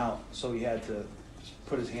flatten him out, so he had to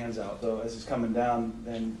put his hands out. So as he's coming down,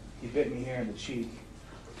 then he bit me here in the cheek.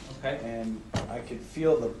 Okay. And I could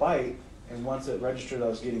feel the bite, and once it registered I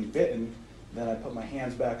was getting bitten, then I put my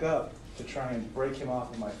hands back up to try and break him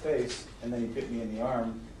off of my face, and then he bit me in the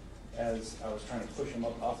arm as I was trying to push him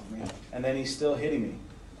up off of me. And then he's still hitting me,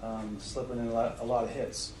 slipping in a lot of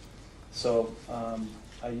hits. So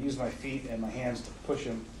I used my feet and my hands to push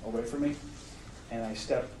him away from me, and I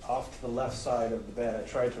stepped off to the left side of the bed. I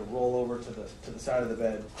tried to roll over to the side of the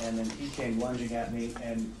bed, and then he came lunging at me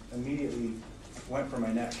and immediately went for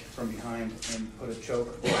my neck from behind and put a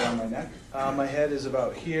choke around my neck. My head is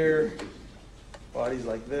about here, body's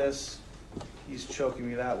like this. He's choking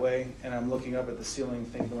me that way, and I'm looking up at the ceiling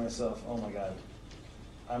thinking to myself, oh my God,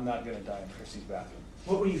 I'm not gonna die in Christy's bathroom.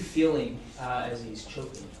 What were you feeling as he's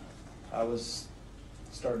choking you? I was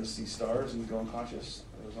starting to see stars and go unconscious.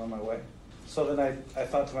 I was on my way. So then I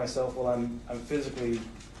thought to myself, well, I'm physically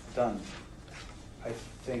done. I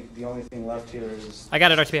think the only thing left here is I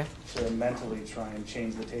got it, RTPA. To mentally try and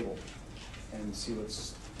change the table and see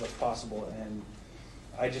what's possible. And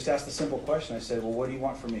I just asked a simple question. I said, well, what do you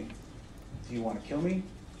want from me? Do you want to kill me,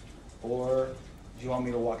 or do you want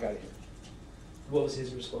me to walk out of here? What was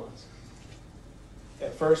his response?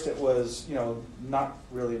 At first, it was, not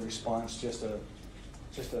really a response, just a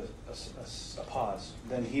pause.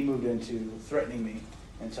 Then he moved into threatening me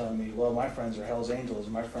and telling me, well, my friends are Hell's Angels,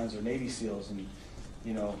 and my friends are Navy SEALs, and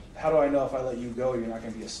how do I know if I let you go, you're not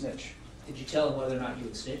going to be a snitch? Did you tell him whether or not you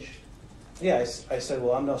would snitch? Yeah, I said,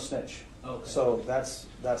 well, I'm no snitch. Okay. So that's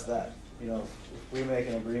that. you know, if we make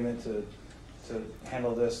an agreement to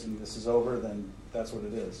handle this and this is over, then that's what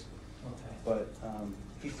it is. Okay. But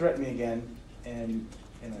he threatened me again, and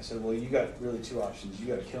I said, well, you got really two options. You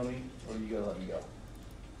got to kill me, or you got to let me go.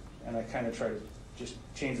 And I kind of tried to just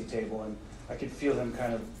change the table, and I could feel him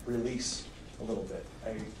kind of release a little bit.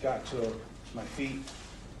 I got to my feet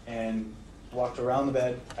and walked around the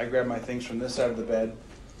bed. I grabbed my things from this side of the bed.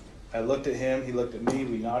 I looked at him, he looked at me,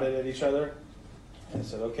 we nodded at each other. And I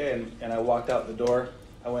said, okay, and I walked out the door.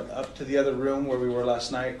 I went up to the other room where we were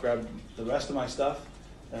last night, grabbed the rest of my stuff,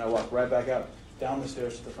 and I walked right back out, down the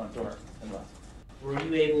stairs to the front door, and left. Were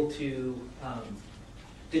you able to,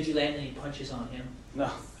 did you land any punches on him? No.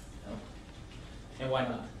 No. And why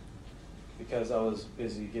not? Because I was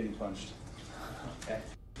busy getting punched. Okay.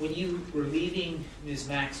 When you were leaving Ms.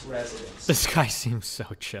 Mack's residence, This guy seems so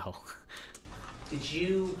chill. did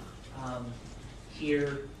you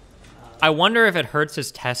hear? I wonder if it hurts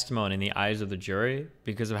his testimony in the eyes of the jury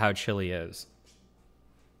because of how chill he is.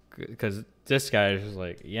 Because this guy is just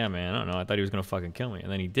like, yeah, man, I don't know. I thought he was going to fucking kill me.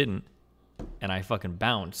 And then he didn't. And I fucking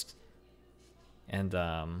bounced. And,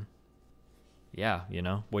 yeah, you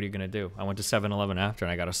know, what are you going to do? I went to 7-Eleven after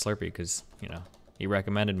and I got a Slurpee because, you know, he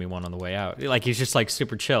recommended me one on the way out. Like, he's just, like,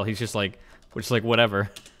 super chill. He's just like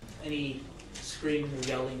whatever. Any screaming or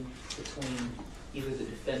yelling between either the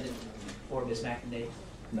defendant or Ms. McInday?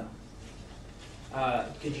 No.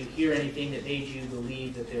 Could you hear anything that made you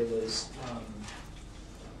believe that there was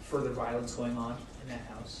further violence going on in that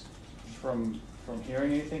house? From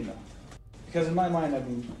hearing anything, no. Because in my mind, I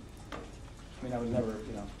mean, I would never,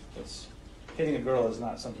 you know, hitting a girl is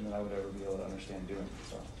not something that I would ever be able to understand doing.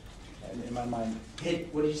 So, and in my mind,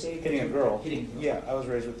 what did you say? Hitting a girl. Hitting a girl. Yeah, I was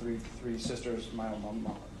raised with three sisters, my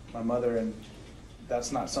mother, and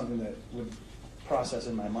that's not something that would process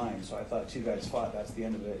in my mind. So I thought two guys fought. That's the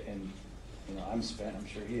end of it, and you know, I'm spent. I'm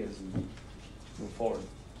sure he is, and move forward.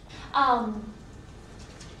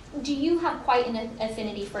 Do you have quite an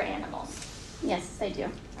affinity for animals? Yes, I do.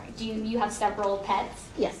 All right. Do you have several pets?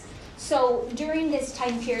 Yes. So during this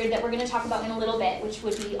time period that we're going to talk about in a little bit, which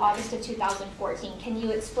would be August of 2014, can you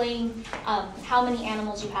explain how many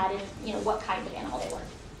animals you had and you know what kind of animal they were?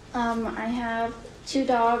 I have 2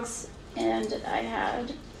 dogs, and I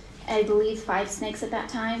had, I believe, 5 snakes at that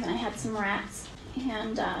time, and I had some rats,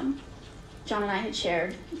 and John and I had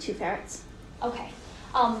shared 2 ferrets. Okay.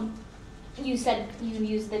 You said you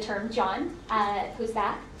used the term John. Who's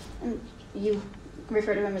that? And you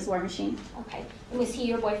refer to him as War Machine. Okay. Was he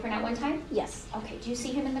your boyfriend at one time? Yes. Okay. Do you see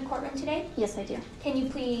him in the courtroom today? Yes, I do. Can you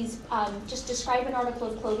please just describe an article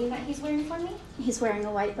of clothing that he's wearing for me? He's wearing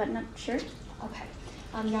a white button-up shirt. Okay.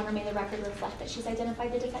 Your Honor, may the record reflect that she's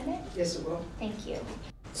identified the defendant? Yes, it will. Thank you.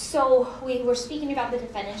 So we were speaking about the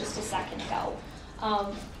defendant just a second ago.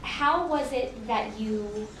 How was it that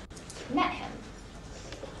you met him?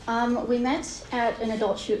 We met at an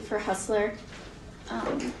adult shoot for Hustler,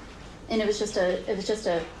 and it was just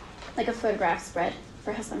a like a photograph spread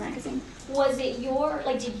for Hustler magazine. Was it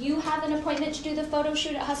did you have an appointment to do the photo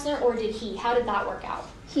shoot at Hustler, or did he? How did that work out?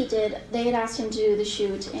 He did. They had asked him to do the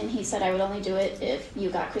shoot, and he said I would only do it if you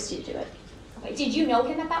got Christy to do it. Okay. Did you know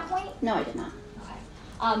him at that point? No, I did not.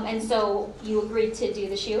 Okay. And so you agreed to do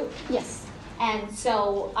the shoot? Yes. And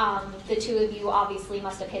so the two of you obviously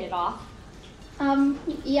must have hit it off?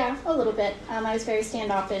 Yeah, a little bit. I was very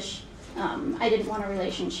standoffish. I didn't want a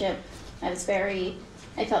relationship. I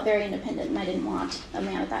felt very independent, and I didn't want a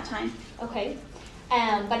man at that time. Okay.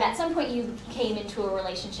 But at some point you came into a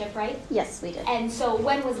relationship, right? Yes, we did. And so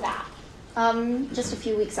when was that? Just a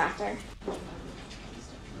few weeks after.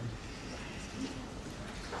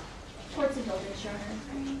 Towards the building, Your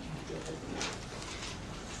Honor.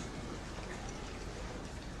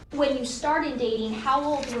 When you started dating, how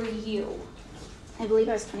old were you? I believe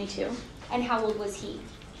I was 22. And how old was he?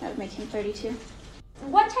 That would make him 32.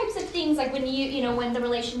 What types of things, like when when the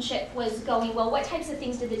relationship was going well, what types of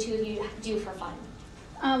things did the two of you do for fun?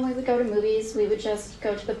 We would go to movies. We would just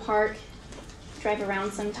go to the park, drive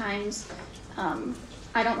around sometimes.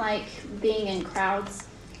 I don't like being in crowds.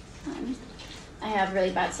 I have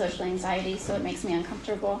really bad social anxiety, so it makes me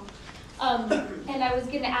uncomfortable. And I was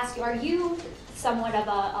going to ask you, are you somewhat of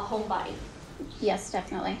a homebody? Yes,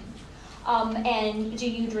 definitely. And do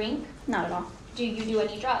you drink? Not at all. Do you do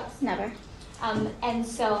any drugs? Never. And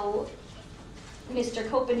so, Mr.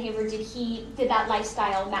 Kopperhaver, did that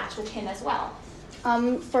lifestyle match with him as well?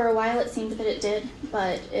 For a while it seemed that it did,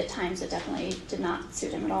 but at times it definitely did not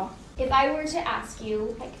suit him at all. If I were to ask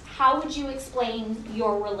you, how would you explain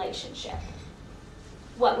your relationship?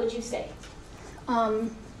 What would you say? Our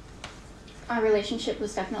relationship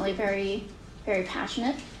was definitely very, very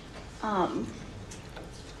passionate.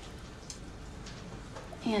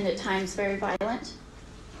 and at times very violent,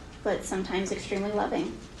 but sometimes extremely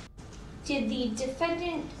loving. Did the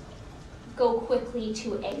defendant go quickly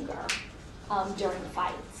to anger during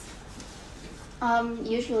fights?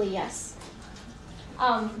 Usually, yes.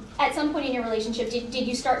 At some point in your relationship, did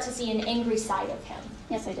you start to see an angry side of him?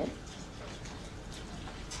 Yes, I did.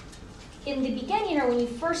 In the beginning, or when you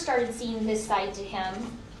first started seeing this side to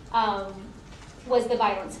him, was the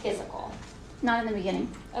violence physical? Not in the beginning.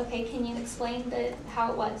 Okay, can you explain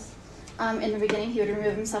how it was? In the beginning, he would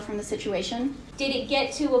remove himself from the situation. Did it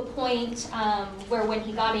get to a point where when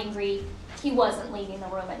he got angry, he wasn't leaving the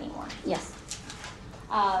room anymore? Yes.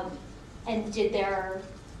 And did there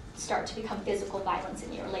start to become physical violence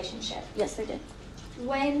in your relationship? Yes, there did.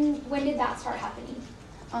 When did that start happening?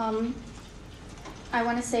 I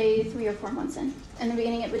want to say 3 or 4 months in. In the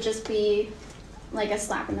beginning, it would just be like a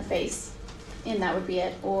slap in the face, and that would be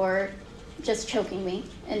it, or just choking me,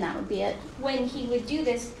 and that would be it. When he would do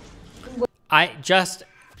this, I'm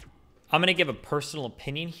going to give a personal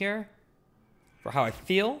opinion here for how I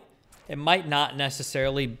feel. It might not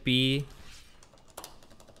necessarily be...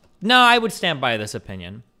 No, I would stand by this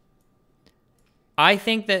opinion. I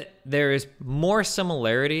think that there is more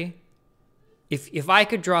similarity. If I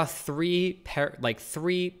could draw three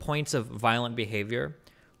points of violent behavior,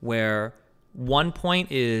 where one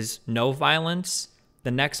point is no violence,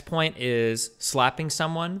 the next point is slapping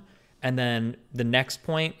someone, and then the next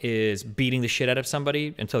point is beating the shit out of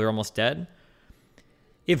somebody until they're almost dead.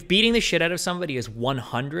 If beating the shit out of somebody is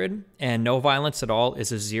 100 and no violence at all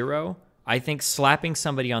is a 0, I think slapping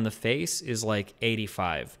somebody on the face is like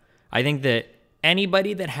 85. I think that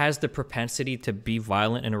anybody that has the propensity to be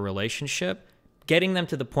violent in a relationship, getting them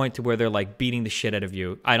to the point to where they're like beating the shit out of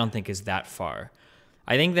you, I don't think is that far.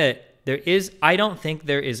 I think that I don't think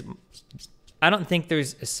there's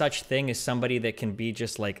a such thing as somebody that can be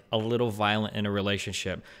just like a little violent in a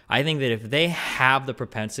relationship. I think that if they have the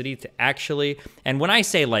propensity to actually, and when I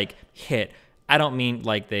say like hit, I don't mean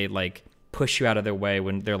like they like push you out of their way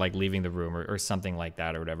when they're like leaving the room or something like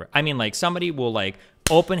that or whatever. I mean like somebody will like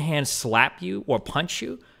open hand slap you or punch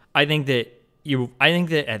you. I think that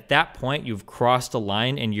at that point you've crossed a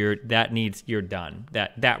line and you're done.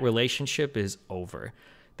 That relationship is over.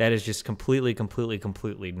 That is just completely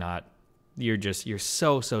not. You're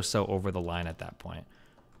so over the line at that point.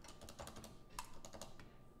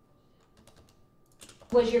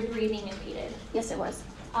 was your breathing impeded? Yes, it was.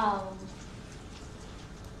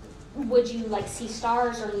 Would you like see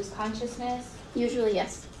stars or lose consciousness? Usually,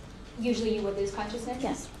 yes. Usually you would lose consciousness?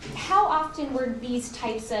 Yes. How often were these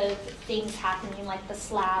types of things happening, like the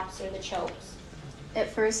slaps or the chokes? At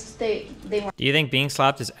first, they weren't. Do you think being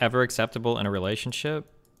slapped is ever acceptable in a relationship?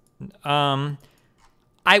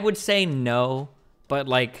 I would say no, but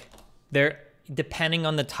like depending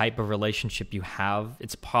on the type of relationship you have,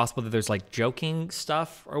 it's possible that there's like joking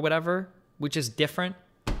stuff or whatever, which is different.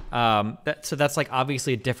 So that's like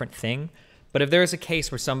obviously a different thing. But if there's a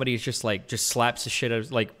case where somebody is just slaps the shit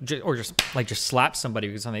out of just slaps somebody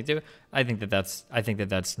because something they do, I think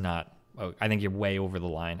that's not. Oh, I think you're way over the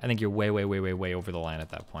line. I think you're way over the line at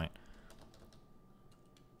that point.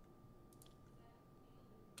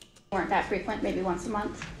 Weren't that frequent, maybe once a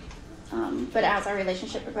month. But as our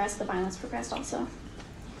relationship progressed, the violence progressed also.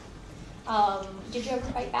 Did you ever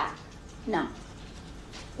fight back? No.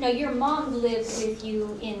 No, your mom lived with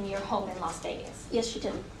you in your home in Las Vegas. Yes, she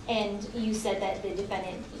did. And you said that the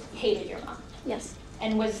defendant hated your mom. Yes.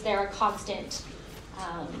 And was there a constant,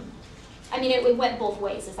 I mean, it went both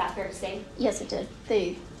ways, is that fair to say? Yes, it did.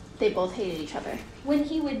 They both hated each other. When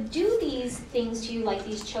he would do these things to you, like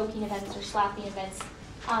these choking events or slapping events,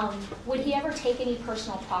 would he ever take any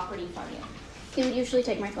personal property from you? He would usually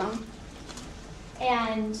take my phone.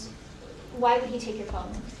 And why would he take your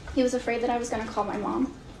phone? He was afraid that I was going to call my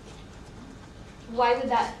mom. Why would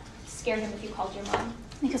that scare him if you called your mom?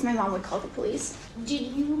 Because my mom would call the police. Did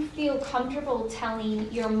you feel comfortable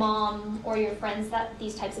telling your mom or your friends that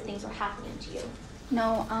these types of things were happening to you?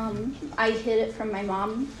 No, I hid it from my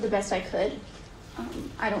mom the best I could.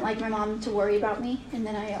 I don't like my mom to worry about me, and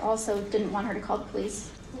then I also didn't want her to call the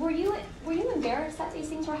police. Were you embarrassed that these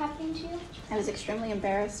things were happening to you? I was extremely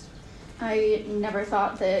embarrassed. I never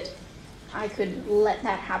thought that I could let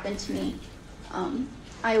that happen to me.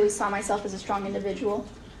 I always saw myself as a strong individual,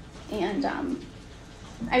 and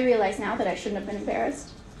I realize now that I shouldn't have been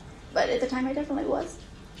embarrassed, but at the time I definitely was.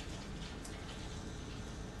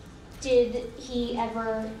 Did he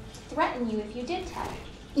ever threaten you if you did tell?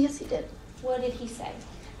 Yes, he did. What did he say?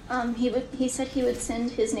 He said he would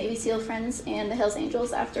send his Navy SEAL friends and the Hells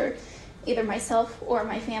Angels after either myself or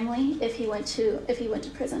my family if he went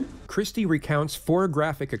to prison. Christy recounts 4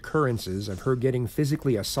 graphic occurrences of her getting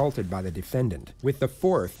physically assaulted by the defendant, with the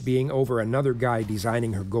 4th being over another guy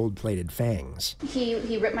designing her gold-plated fangs.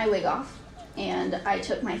 He ripped my wig off, and I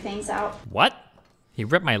took my fangs out. What? He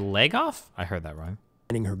ripped my leg off? I heard that wrong.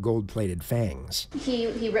 Her gold-plated fangs.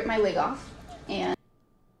 He ripped my wig off, and...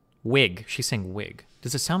 Wig. She's saying wig.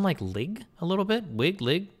 Does it sound like lig a little bit? Wig,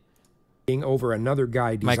 lig? Being over another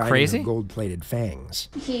guy designing crazy? her gold-plated fangs.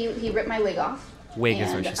 He ripped my wig off. Wig and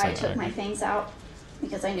is what she said. I took my fangs out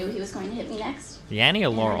because I knew he was going to hit me next. Yanni or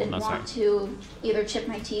Laurel? And I didn't want to either chip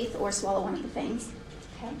my teeth or swallow one of the fangs.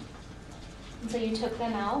 Okay. And so you took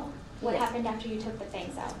them out. What happened after you took the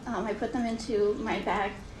fangs out? I put them into my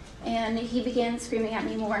bag, and he began screaming at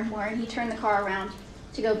me more and more, and he turned the car around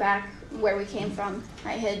to go back where we came from.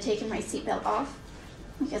 I had taken my seatbelt off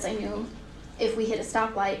because I knew if we hit a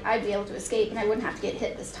stoplight, I'd be able to escape and I wouldn't have to get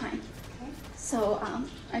hit this time. Okay. So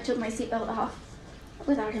I took my seatbelt off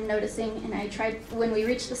without him noticing, and I tried, when we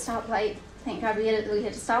reached the stoplight, thank God we hit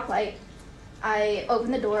a stoplight, I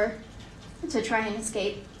opened the door to try and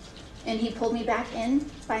escape, and he pulled me back in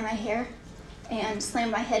by my hair and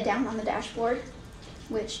slammed my head down on the dashboard,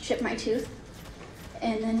 which chipped my tooth.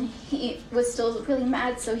 And then he was still really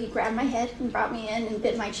mad, so he grabbed my head and brought me in and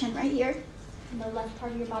bit my chin right here. In the left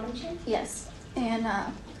part of your bottom chin? Yes. And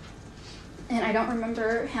I don't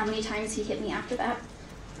remember how many times he hit me after that,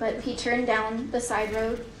 but he turned down the side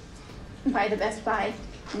road by the Best Buy,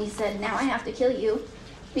 and he said, "Now I have to kill you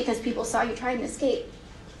because people saw you try and escape."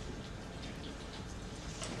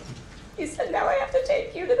 He said, "Now I have to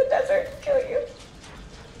take you to the desert and kill you."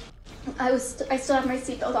 I still have my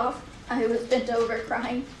seatbelt off. I was bent over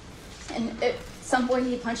crying, and at some point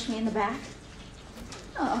he punched me in the back.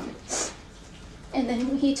 And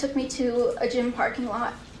then he took me to a gym parking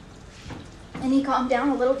lot, and he calmed down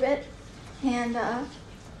a little bit, and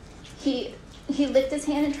he licked his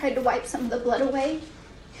hand and tried to wipe some of the blood away.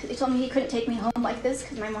 He told me he couldn't take me home like this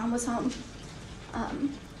because my mom was home.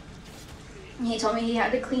 He told me he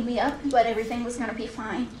had to clean me up, but everything was gonna be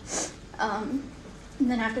fine. And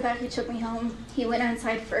then after that, he took me home. He went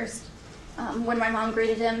inside first. When my mom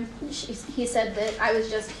greeted him, he said that I was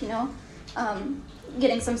just,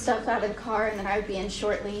 getting some stuff out of the car and that I would be in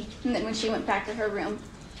shortly. And then when she went back to her room,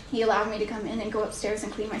 he allowed me to come in and go upstairs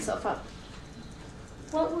and clean myself up.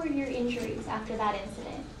 What were your injuries after that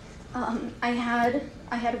incident? I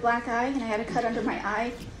had a black eye, and I had a cut under my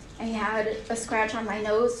eye. I had a scratch on my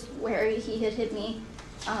nose where he had hit me.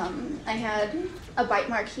 I had a bite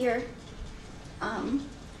mark here. And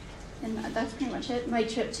that's pretty much it. My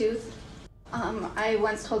chipped tooth. I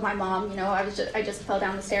once told my mom, I just fell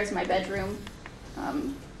down the stairs in my bedroom.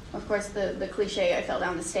 Of course, the cliche, I fell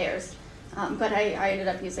down the stairs. But I ended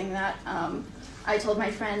up using that. I told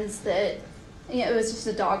my friends that it was just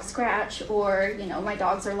a dog scratch, or, my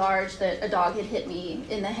dogs are large, that a dog had hit me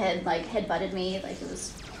in the head, like head-butted me, like it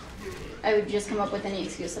was, I would just come up with any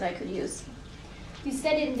excuse that I could use. You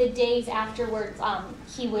said in the days afterwards,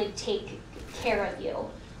 he would take care of you.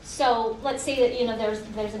 So let's say that,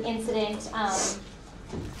 there's an incident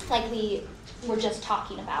like we were just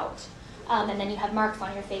talking about, and then you have marks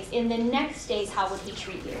on your face. In the next days, how would he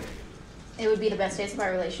treat you? It would be the best days of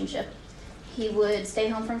our relationship. He would stay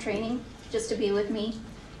home from training just to be with me,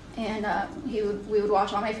 and we would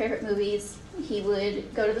watch all my favorite movies. He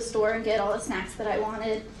would go to the store and get all the snacks that I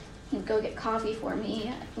wanted. He would go get coffee for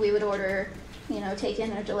me. We would order, take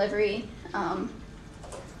in a delivery.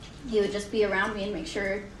 He would just be around me and make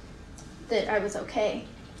sure that I was okay.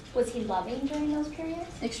 Was he loving during those periods?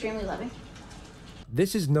 Extremely loving.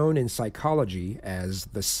 This is known in psychology as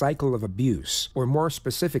the cycle of abuse, or more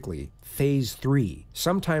specifically, Phase 3,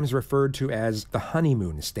 sometimes referred to as the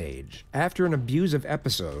honeymoon stage. After an abusive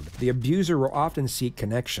episode, the abuser will often seek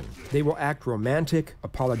connection. They will act romantic,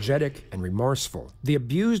 apologetic, and remorseful. The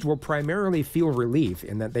abused will primarily feel relief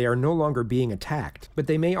in that they are no longer being attacked, but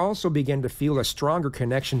they may also begin to feel a stronger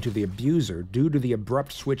connection to the abuser due to the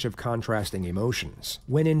abrupt switch of contrasting emotions.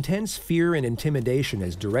 When intense fear and intimidation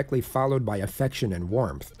is directly followed by affection and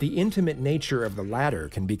warmth, the intimate nature of the latter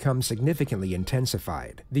can become significantly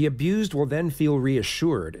intensified. The abused will then feel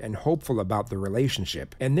reassured and hopeful about the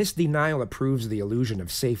relationship, and this denial approves the illusion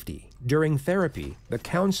of safety. During therapy, the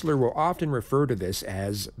counselor will often refer to this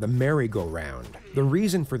as the merry-go-round. The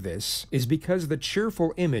reason for this is because the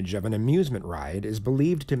cheerful image of an amusement ride is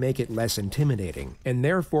believed to make it less intimidating, and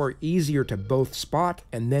therefore easier to both spot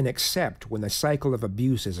and then accept when the cycle of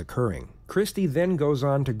abuse is occurring. Christy then goes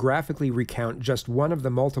on to graphically recount just one of the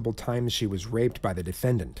multiple times she was raped by the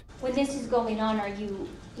defendant. When this is going on, are you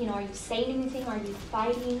saying anything? Are you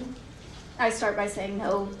fighting? I start by saying,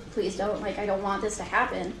 no, please don't, like, I don't want this to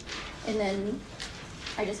happen. And then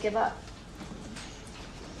I just give up.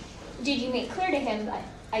 Did you make clear to him that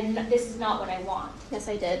this is not what I want? Yes,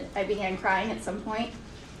 I did. I began crying at some point.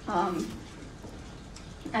 I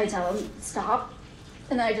tell him, stop,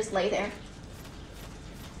 and then I just lay there.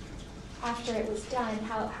 After it was done,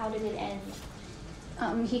 how did it end?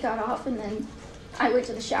 He got off, and then I went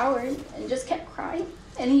to the shower and just kept crying.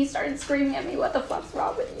 And he started screaming at me, what the fuck's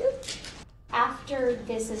wrong with you? After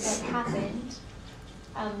this event happened,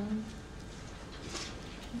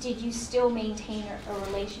 did you still maintain a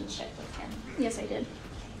relationship with him? Yes, I did.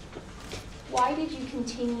 Why did you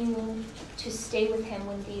continue to stay with him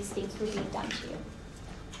when these things were being done to you?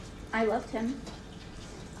 I loved him.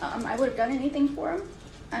 I would have done anything for him.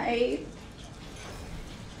 I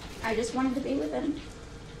just wanted to be with him.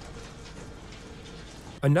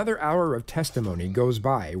 Another hour of testimony goes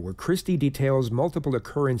by where Christy details multiple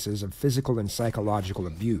occurrences of physical and psychological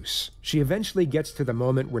abuse. She eventually gets to the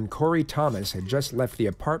moment when Corey Thomas had just left the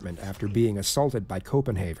apartment after being assaulted by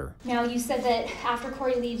Kopperhaver. Now, you said that after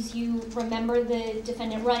Corey leaves, you remember the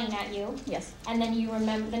defendant running at you. Yes. And then you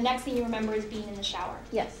remember, the next thing you remember is being in the shower.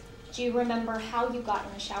 Yes. Do you remember how you got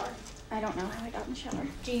in the shower? I don't know how I got in the shower.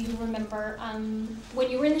 Do you remember,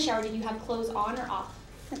 when you were in the shower, did you have clothes on or off?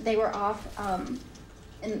 They were off.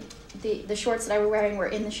 And the shorts that I were wearing were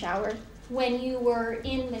in the shower. When you were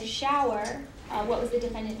in the shower, what was the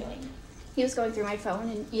defendant doing? He was going through my phone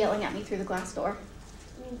and yelling at me through the glass door.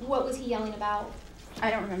 What was he yelling about?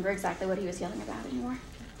 I don't remember exactly what he was yelling about anymore.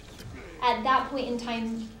 At that point in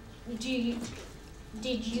time,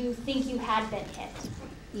 did you think you had been hit?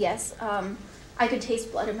 Yes. I could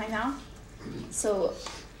taste blood in my mouth, so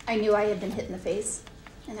I knew I had been hit in the face.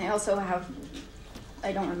 And I also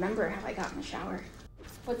I don't remember how I got in the shower.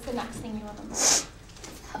 What's the next thing you remember?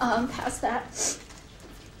 Past that,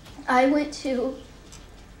 I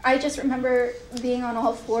just remember being on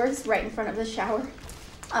all fours right in front of the shower,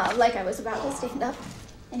 like I was about to stand up,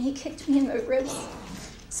 and he kicked me in the ribs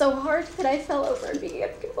so hard that I fell over and began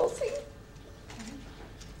convulsing.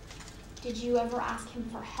 Did you ever ask him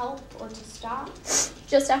for help or to stop?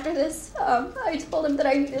 Just after this, I told him that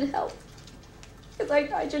I needed help, because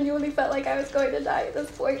I genuinely felt like I was going to die at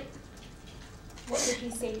this point. What did he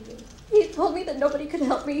say to you? He told me that nobody could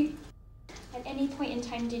help me. At any point in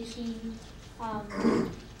time, did he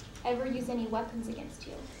ever use any weapons against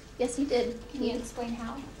you? Yes, he did. Can you explain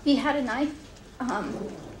how? He had a knife.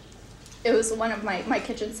 It was one of my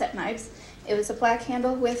kitchen set knives. It was a black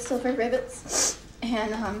handle with silver rivets.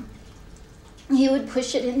 And he would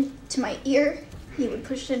push it into my ear. He would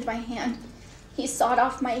push it into my hand. He sawed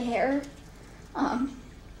off my hair.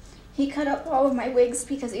 He cut up all of my wigs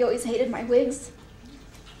because he always hated my wigs.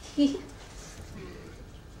 He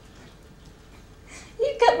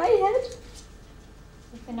cut my head.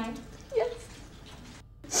 With the knife?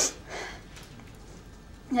 Yes.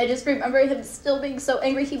 I just remember him still being so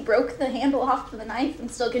angry, he broke the handle off of the knife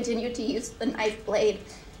and still continued to use the knife blade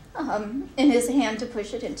in his hand to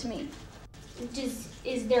push it into me.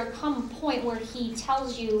 Is there come a point where he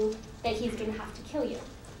tells you that he's going to have to kill you?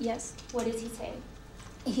 Yes. What does he say?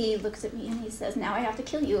 He looks at me and he says, now I have to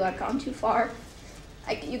kill you. I've gone too far.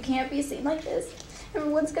 You can't be seen like this.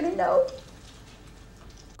 Everyone's gonna know.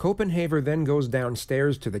 Kopperhaver then goes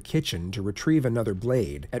downstairs to the kitchen to retrieve another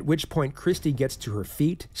blade, at which point Christy gets to her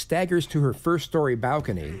feet, staggers to her first-story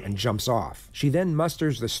balcony, and jumps off. She then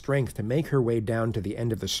musters the strength to make her way down to the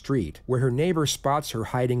end of the street, where her neighbor spots her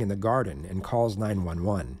hiding in the garden and calls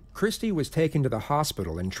 911. Christy was taken to the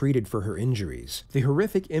hospital and treated for her injuries. The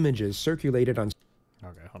horrific images circulated on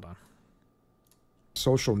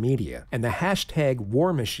social media, and the hashtag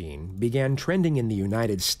War Machine began trending in the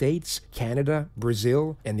United States, Canada,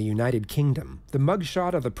 Brazil, and the United Kingdom. The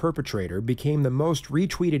mugshot of the perpetrator became the most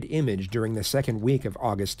retweeted image during the second week of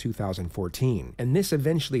August 2014, and this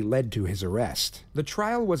eventually led to his arrest. The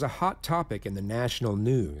trial was a hot topic in the national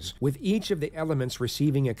news, with each of the elements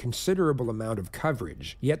receiving a considerable amount of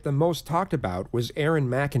coverage, yet the most talked about was Erin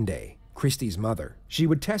McInday, Christy's mother. She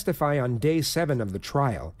would testify on day 7 of the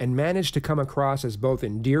trial and managed to come across as both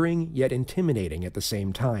endearing yet intimidating at the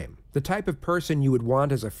same time. The type of person you would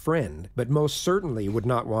want as a friend, but most certainly would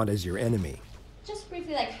not want as your enemy. Just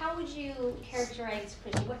briefly, how would you characterize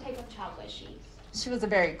Christy? What type of child was she? She was a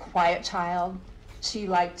very quiet child. She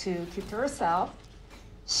liked to keep to herself.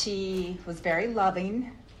 She was very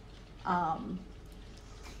loving.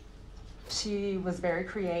 She was very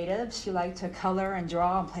creative. She liked to color and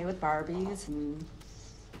draw and play with Barbies, and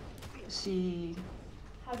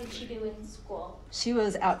How did she do in school? She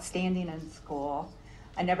was outstanding in school.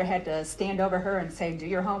 I never had to stand over her and say, do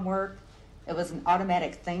your homework. It was an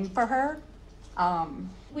automatic thing for her.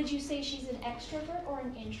 Would you say she's an extrovert or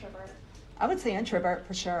an introvert? I would say introvert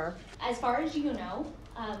for sure. As far as you know,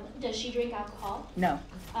 does she drink alcohol? No.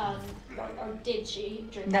 Or did she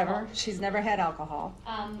drink Never. alcohol? She's never had alcohol.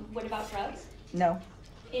 What about drugs? No.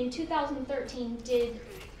 In 2013, did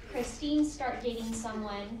Christine start dating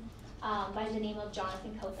someone by the name of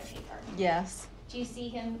Jonathan Kopperhaver? Yes. Do you see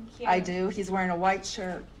him here? I do. He's wearing a white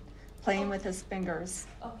shirt, playing with his fingers.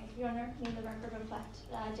 Okay, Your Honor, may the record reflect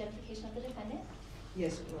identification of the defendant?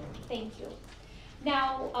 Yes, Your Honor. Thank you.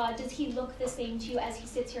 Now, does he look the same to you as he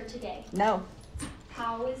sits here today? No.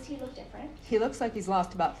 How does he look different? He looks like he's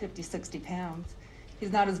lost about 50, 60 pounds.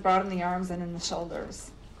 He's not as broad in the arms and in the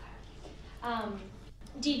shoulders.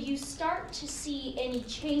 Did you start to see any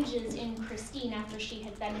changes in Christine after she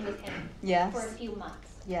had been with him Yes. for a few months?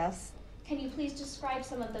 Yes. Can you please describe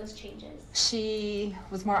some of those changes? She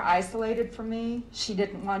was more isolated from me. She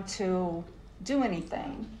didn't want to do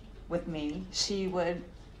anything with me. She would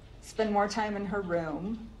spend more time in her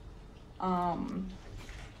room.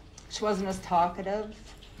 She wasn't as talkative.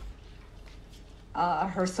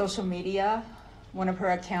 Her social media, one of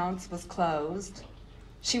her accounts was closed.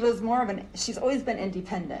 She was more of she's always been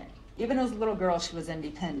independent. Even as a little girl, she was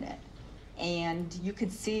independent. And you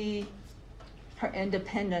could see her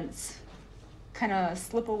independence kind of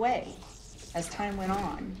slip away as time went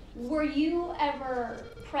on. Were you ever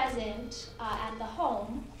present at the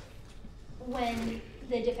home when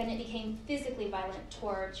the defendant became physically violent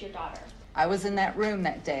towards your daughter? I was in that room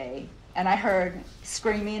that day, and I heard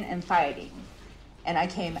screaming and fighting. And I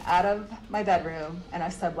came out of my bedroom, and I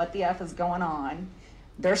said, what the F is going on?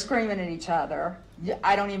 They're screaming at each other.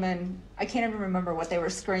 I can't even remember what they were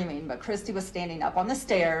screaming, but Christy was standing up on the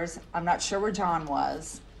stairs. I'm not sure where Jon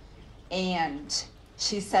was. And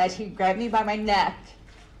she said he grabbed me by my neck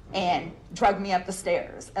and dragged me up the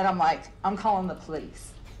stairs. And I'm like, I'm calling the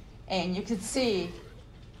police. And you could see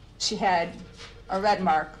she had a red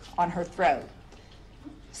mark on her throat.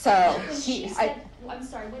 So I'm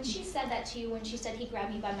sorry, when she said that to you, when she said he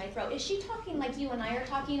grabbed me by my throat, is she talking like you and I are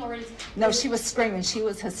talking, or is... No, she was screaming. She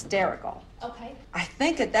was hysterical. Okay. I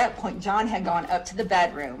think at that point, Jon had gone up to the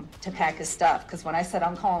bedroom to pack his stuff, because when I said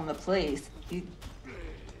I'm calling the police,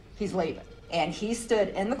 he's leaving. And he stood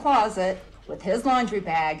in the closet with his laundry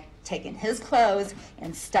bag, taking his clothes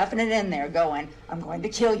and stuffing it in there, going, I'm going to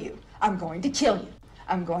kill you. I'm going to kill you.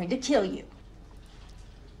 I'm going to kill you.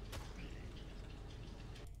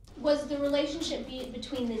 Was the relationship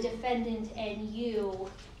between the defendant and you,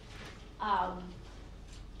 had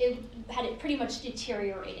it pretty much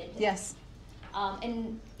deteriorated? Yes.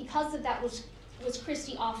 And because of that, was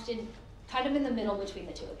Christy often kind of in the middle between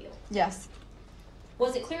the two of you? Yes.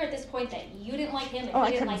 Was it clear at this point that you didn't like him and I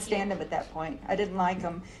he didn't couldn't like stand you? him at that point. I didn't like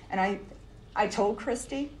him. And I told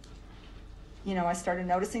Christy, I started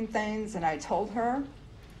noticing things, and I told her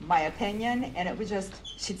my opinion, and it was just,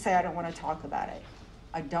 she'd say, I don't want to talk about it.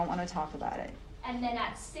 I don't want to talk about it. And then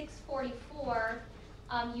at 6:44,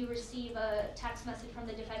 you receive a text message from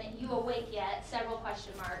the defendant. You awake yet? Several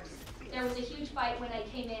question marks. There was a huge fight when I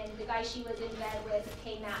came in. The guy she was in bed with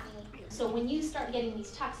came at me. So when you start getting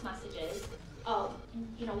these text messages,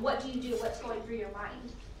 what do you do? What's going through your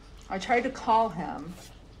mind? I tried to call him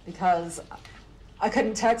because I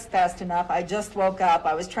couldn't text fast enough. I just woke up.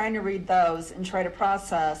 I was trying to read those and try to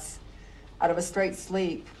process out of a straight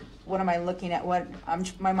sleep. What am I looking at?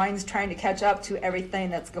 My mind's trying to catch up to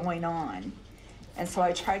everything that's going on. And so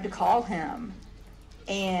I tried to call him,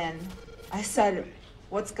 and I said,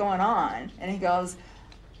 what's going on? And he goes,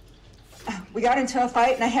 we got into a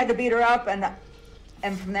fight and I had to beat her up.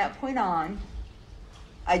 And from that point on,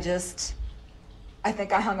 I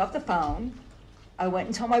think I hung up the phone. I went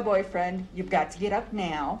and told my boyfriend, you've got to get up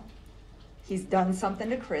now. He's done something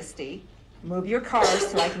to Christy. Move your car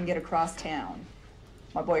so I can get across town.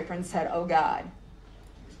 My boyfriend said, oh God.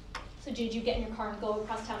 So did you get in your car and go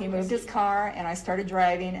across town? He moved his car, and I started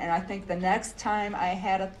driving, and I think the next time I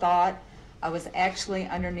had a thought, I was actually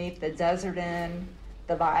underneath the Desert Inn,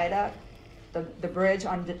 the viaduct, the bridge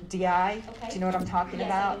on DI. Okay. Do you know what I'm talking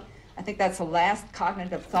about? I think that's the last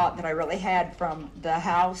cognitive thought that I really had from the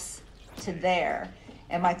house to there.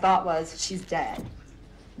 And my thought was, she's dead.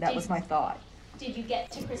 That was my thought. Did you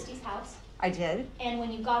get to Christy's house? I did. And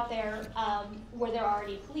when you got there, were there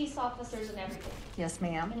already police officers and everything? Yes,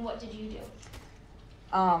 ma'am. And what did you do?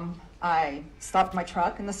 I stopped my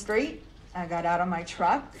truck in the street. I got out of my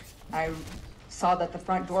truck. I saw that the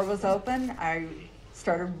front door was open. I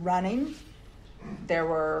started running. There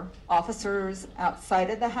were officers outside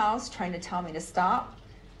of the house trying to tell me to stop.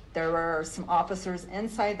 There were some officers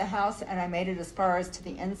inside the house, and I made it as far as to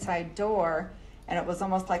the inside door, and it was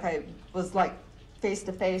almost like I was face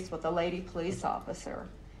to face with a lady police officer.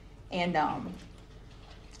 And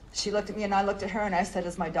she looked at me and I looked at her and I said,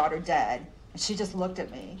 "Is my daughter dead?" And she just looked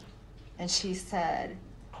at me and she said,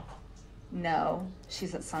 "No,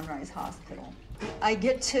 she's at Sunrise Hospital." I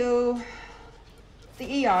get to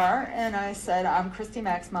the ER and I said, "I'm Christy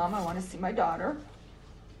Mack's mom. I want to see my daughter."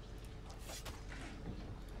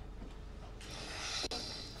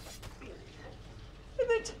 And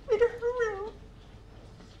they took me to her room.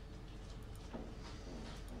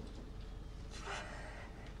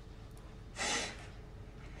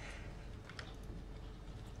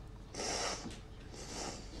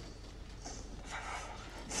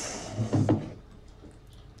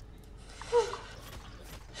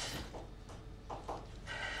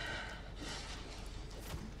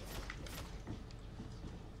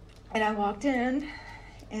 And I walked in,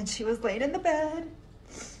 and she was laying in the bed,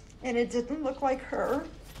 and it didn't look like her.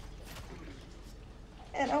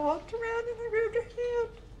 And I walked around and I grabbed her hand.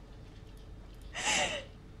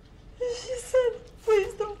 And she said,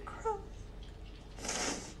 "Please don't cry."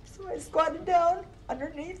 So I squatted down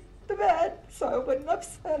underneath the bed so I wouldn't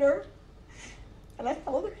upset her. And I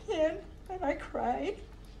held her hand and I cried.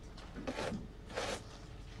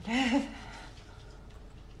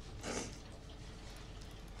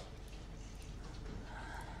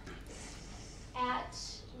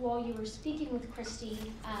 While you were speaking with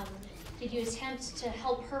Christy, did you attempt to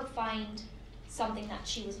help her find something that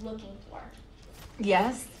she was looking for?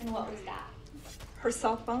 Yes. And what was that? Her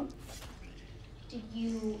cell phone. Did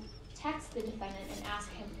you text the defendant and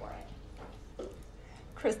ask him for it?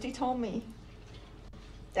 Christy told me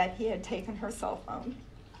that he had taken her cell phone.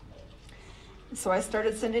 So I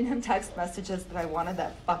started sending him text messages that I wanted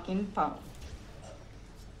that fucking phone.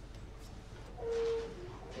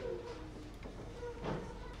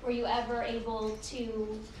 Were you ever able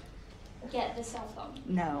to get the cell phone?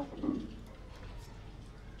 No.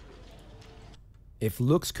 If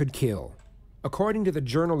looks could kill. According to the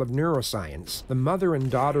Journal of Neuroscience, the mother and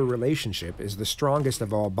daughter relationship is the strongest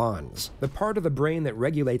of all bonds. The part of the brain that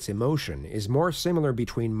regulates emotion is more similar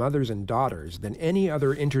between mothers and daughters than any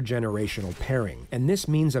other intergenerational pairing, and this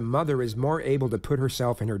means a mother is more able to put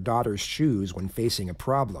herself in her daughter's shoes when facing a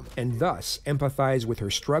problem, and thus empathize with her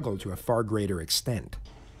struggle to a far greater extent.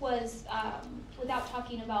 Without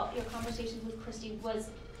talking about your conversations with Christy, was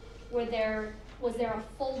there a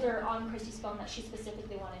folder on Christy's phone that she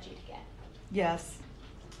specifically wanted you to get? Yes.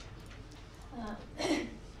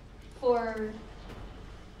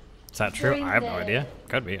 Is that true? I have no idea.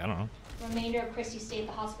 Could be. I don't know. Remainder of Christy's stay at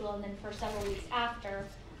the hospital, and then for several weeks after,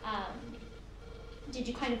 did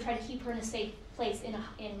you kind of try to keep her in a safe place in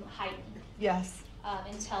hiding? Yes.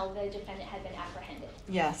 Until the defendant had been apprehended?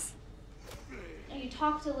 Yes. Now, you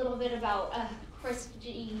talked a little bit about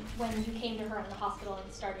Christy when you came to her in the hospital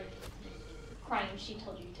and started crying. She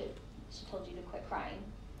told you to quit crying.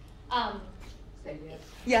 Say yes.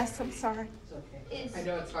 Yes, I'm sorry. It's okay. I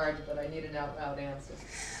know it's hard, but I need an out-loud answer.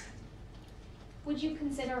 Would you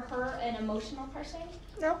consider her an emotional person?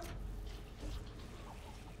 No.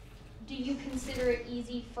 Do you consider it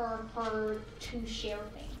easy for her to share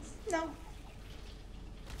things? No.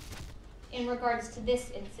 In regards to this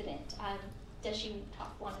incident, does she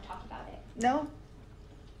want to talk about it? No.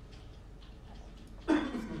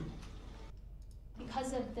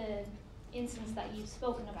 Because of the instance that you've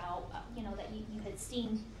spoken about, that you had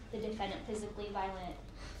seen the defendant physically violent,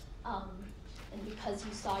 and because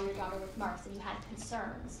you saw your daughter with marks and you had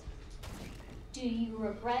concerns, do you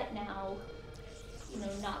regret now,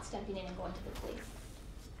 not stepping in and going to the police?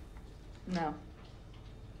 No.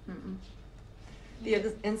 Mm-mm. The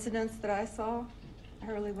other incidents that I saw, I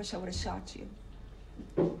really wish I would have shot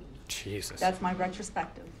you. Jesus. That's my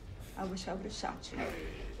retrospective. I wish I would have shot you.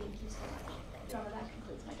 Thank you so much. Your Honor, that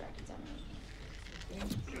concludes my direct examination.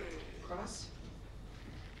 Cross.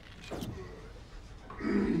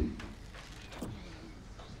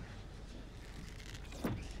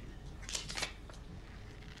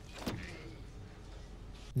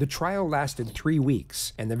 The trial lasted 3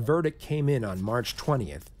 weeks, and the verdict came in on March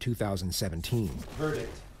 20th, 2017.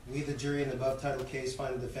 Verdict. We, the jury in the above titled case,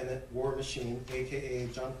 find the defendant, War Machine, a.k.a.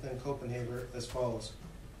 Jon Kopperhaver, as follows.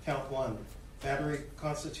 Count 1. Battery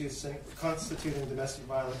constituting domestic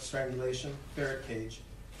violence, strangulation, ferret cage.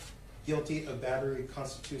 Guilty of battery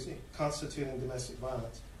constituting domestic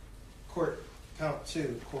violence. Court. Count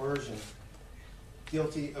 2. Coercion.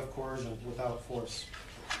 Guilty of coercion without force.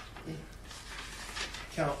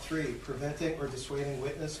 Count 3. Preventing or dissuading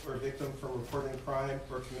witness or victim from reporting crime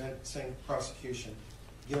or commencing prosecution.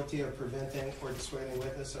 Guilty of preventing or dissuading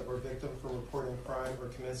witness or victim from reporting crime or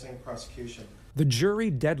commencing prosecution. The jury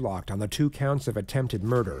deadlocked on the 2 counts of attempted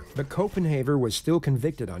murder, but Kopperhaver was still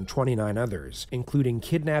convicted on 29 others, including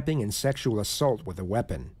kidnapping and sexual assault with a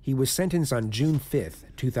weapon. He was sentenced on June 5,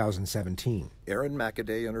 2017. Erin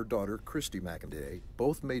McAday and her daughter, Christy McAday,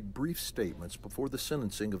 both made brief statements before the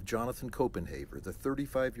sentencing of Jonathan Kopperhaver, the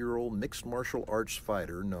 35-year-old mixed martial arts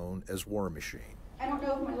fighter known as War Machine. I don't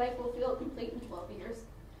know if my life will feel complete in 12 years,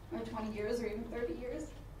 or 20 years, or even 30 years.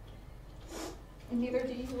 And neither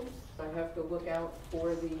do you. I have to look out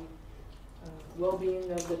for the well-being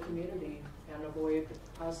of the community and avoid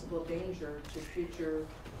possible danger to future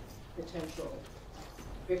potential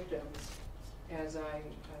victims as I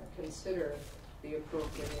consider the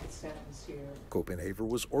appropriate sentence here. Kopperhaver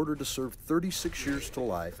was ordered to serve 36 years to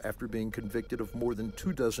life after being convicted of more than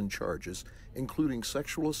 24 charges, including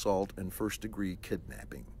sexual assault and first-degree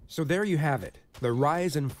kidnapping. So there you have it, the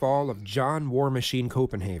rise and fall of Jon War Machine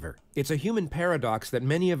Kopperhaver. It's a human paradox that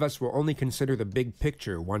many of us will only consider the big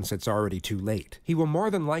picture once it's already too late. He will more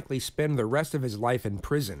than likely spend the rest of his life in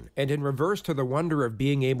prison, and in reverse to the wonder of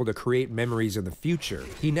being able to create memories in the future,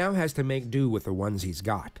 he now has to make do with the ones he's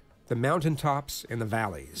got. The mountaintops and the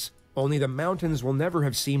valleys. Only the mountains will never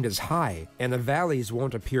have seemed as high, and the valleys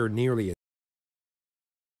won't appear nearly as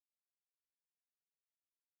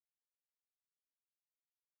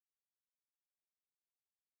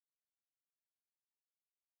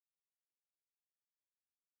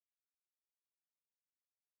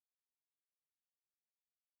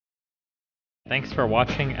Thanks for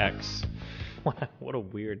watching X. What a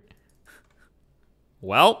weird...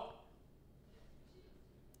 Well,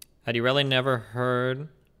 had you really never heard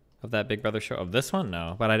of that Big Brother show? Of this one?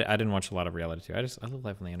 No, but I didn't watch a lot of reality TV. I live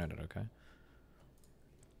life on the internet, okay?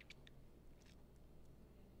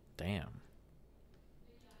 Damn.